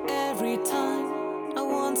every time I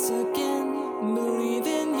once again believe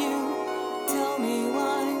in you. Tell me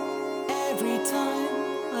why every time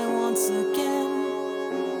I once again.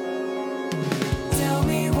 Tell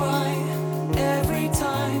me why every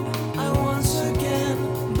time I once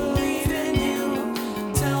again believe in you.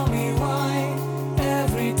 Tell me why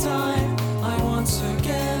every time I once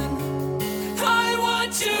again. I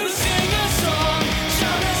want you to sing a song,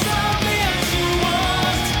 shout as loudly as you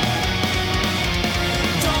want.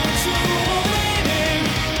 Don't you hold it in,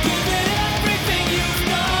 give it everything you've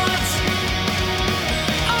got.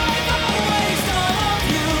 I've always thought of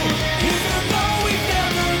you, even though we've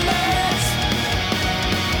never met.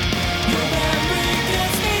 Your memory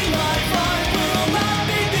gives me life, I will not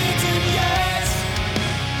be beaten yet.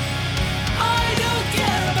 I don't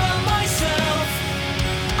care about myself,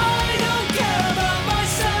 I don't care about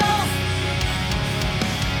myself.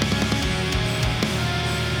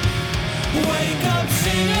 Wake up,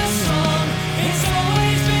 sing a song, it's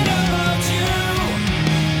always been about you.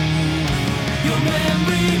 Your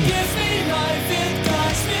memory gives me life, it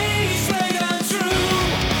guides me straight and true.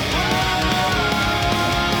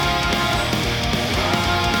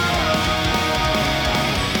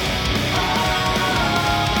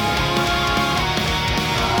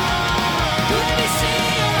 Let me see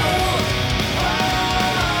you.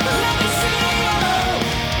 Let me see you.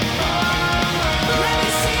 Let me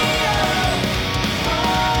see you.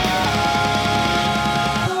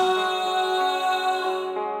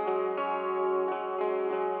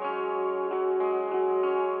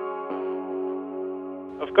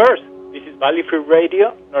 Of course, this is Valley Free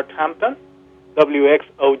Radio, Northampton,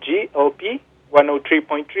 WXOG LP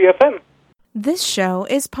 103.3 FM. This show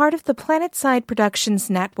is part of the PlanetSide Productions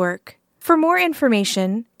Network. For more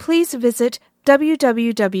information, please visit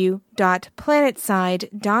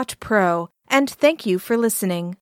www.planetside.pro, and thank you for listening.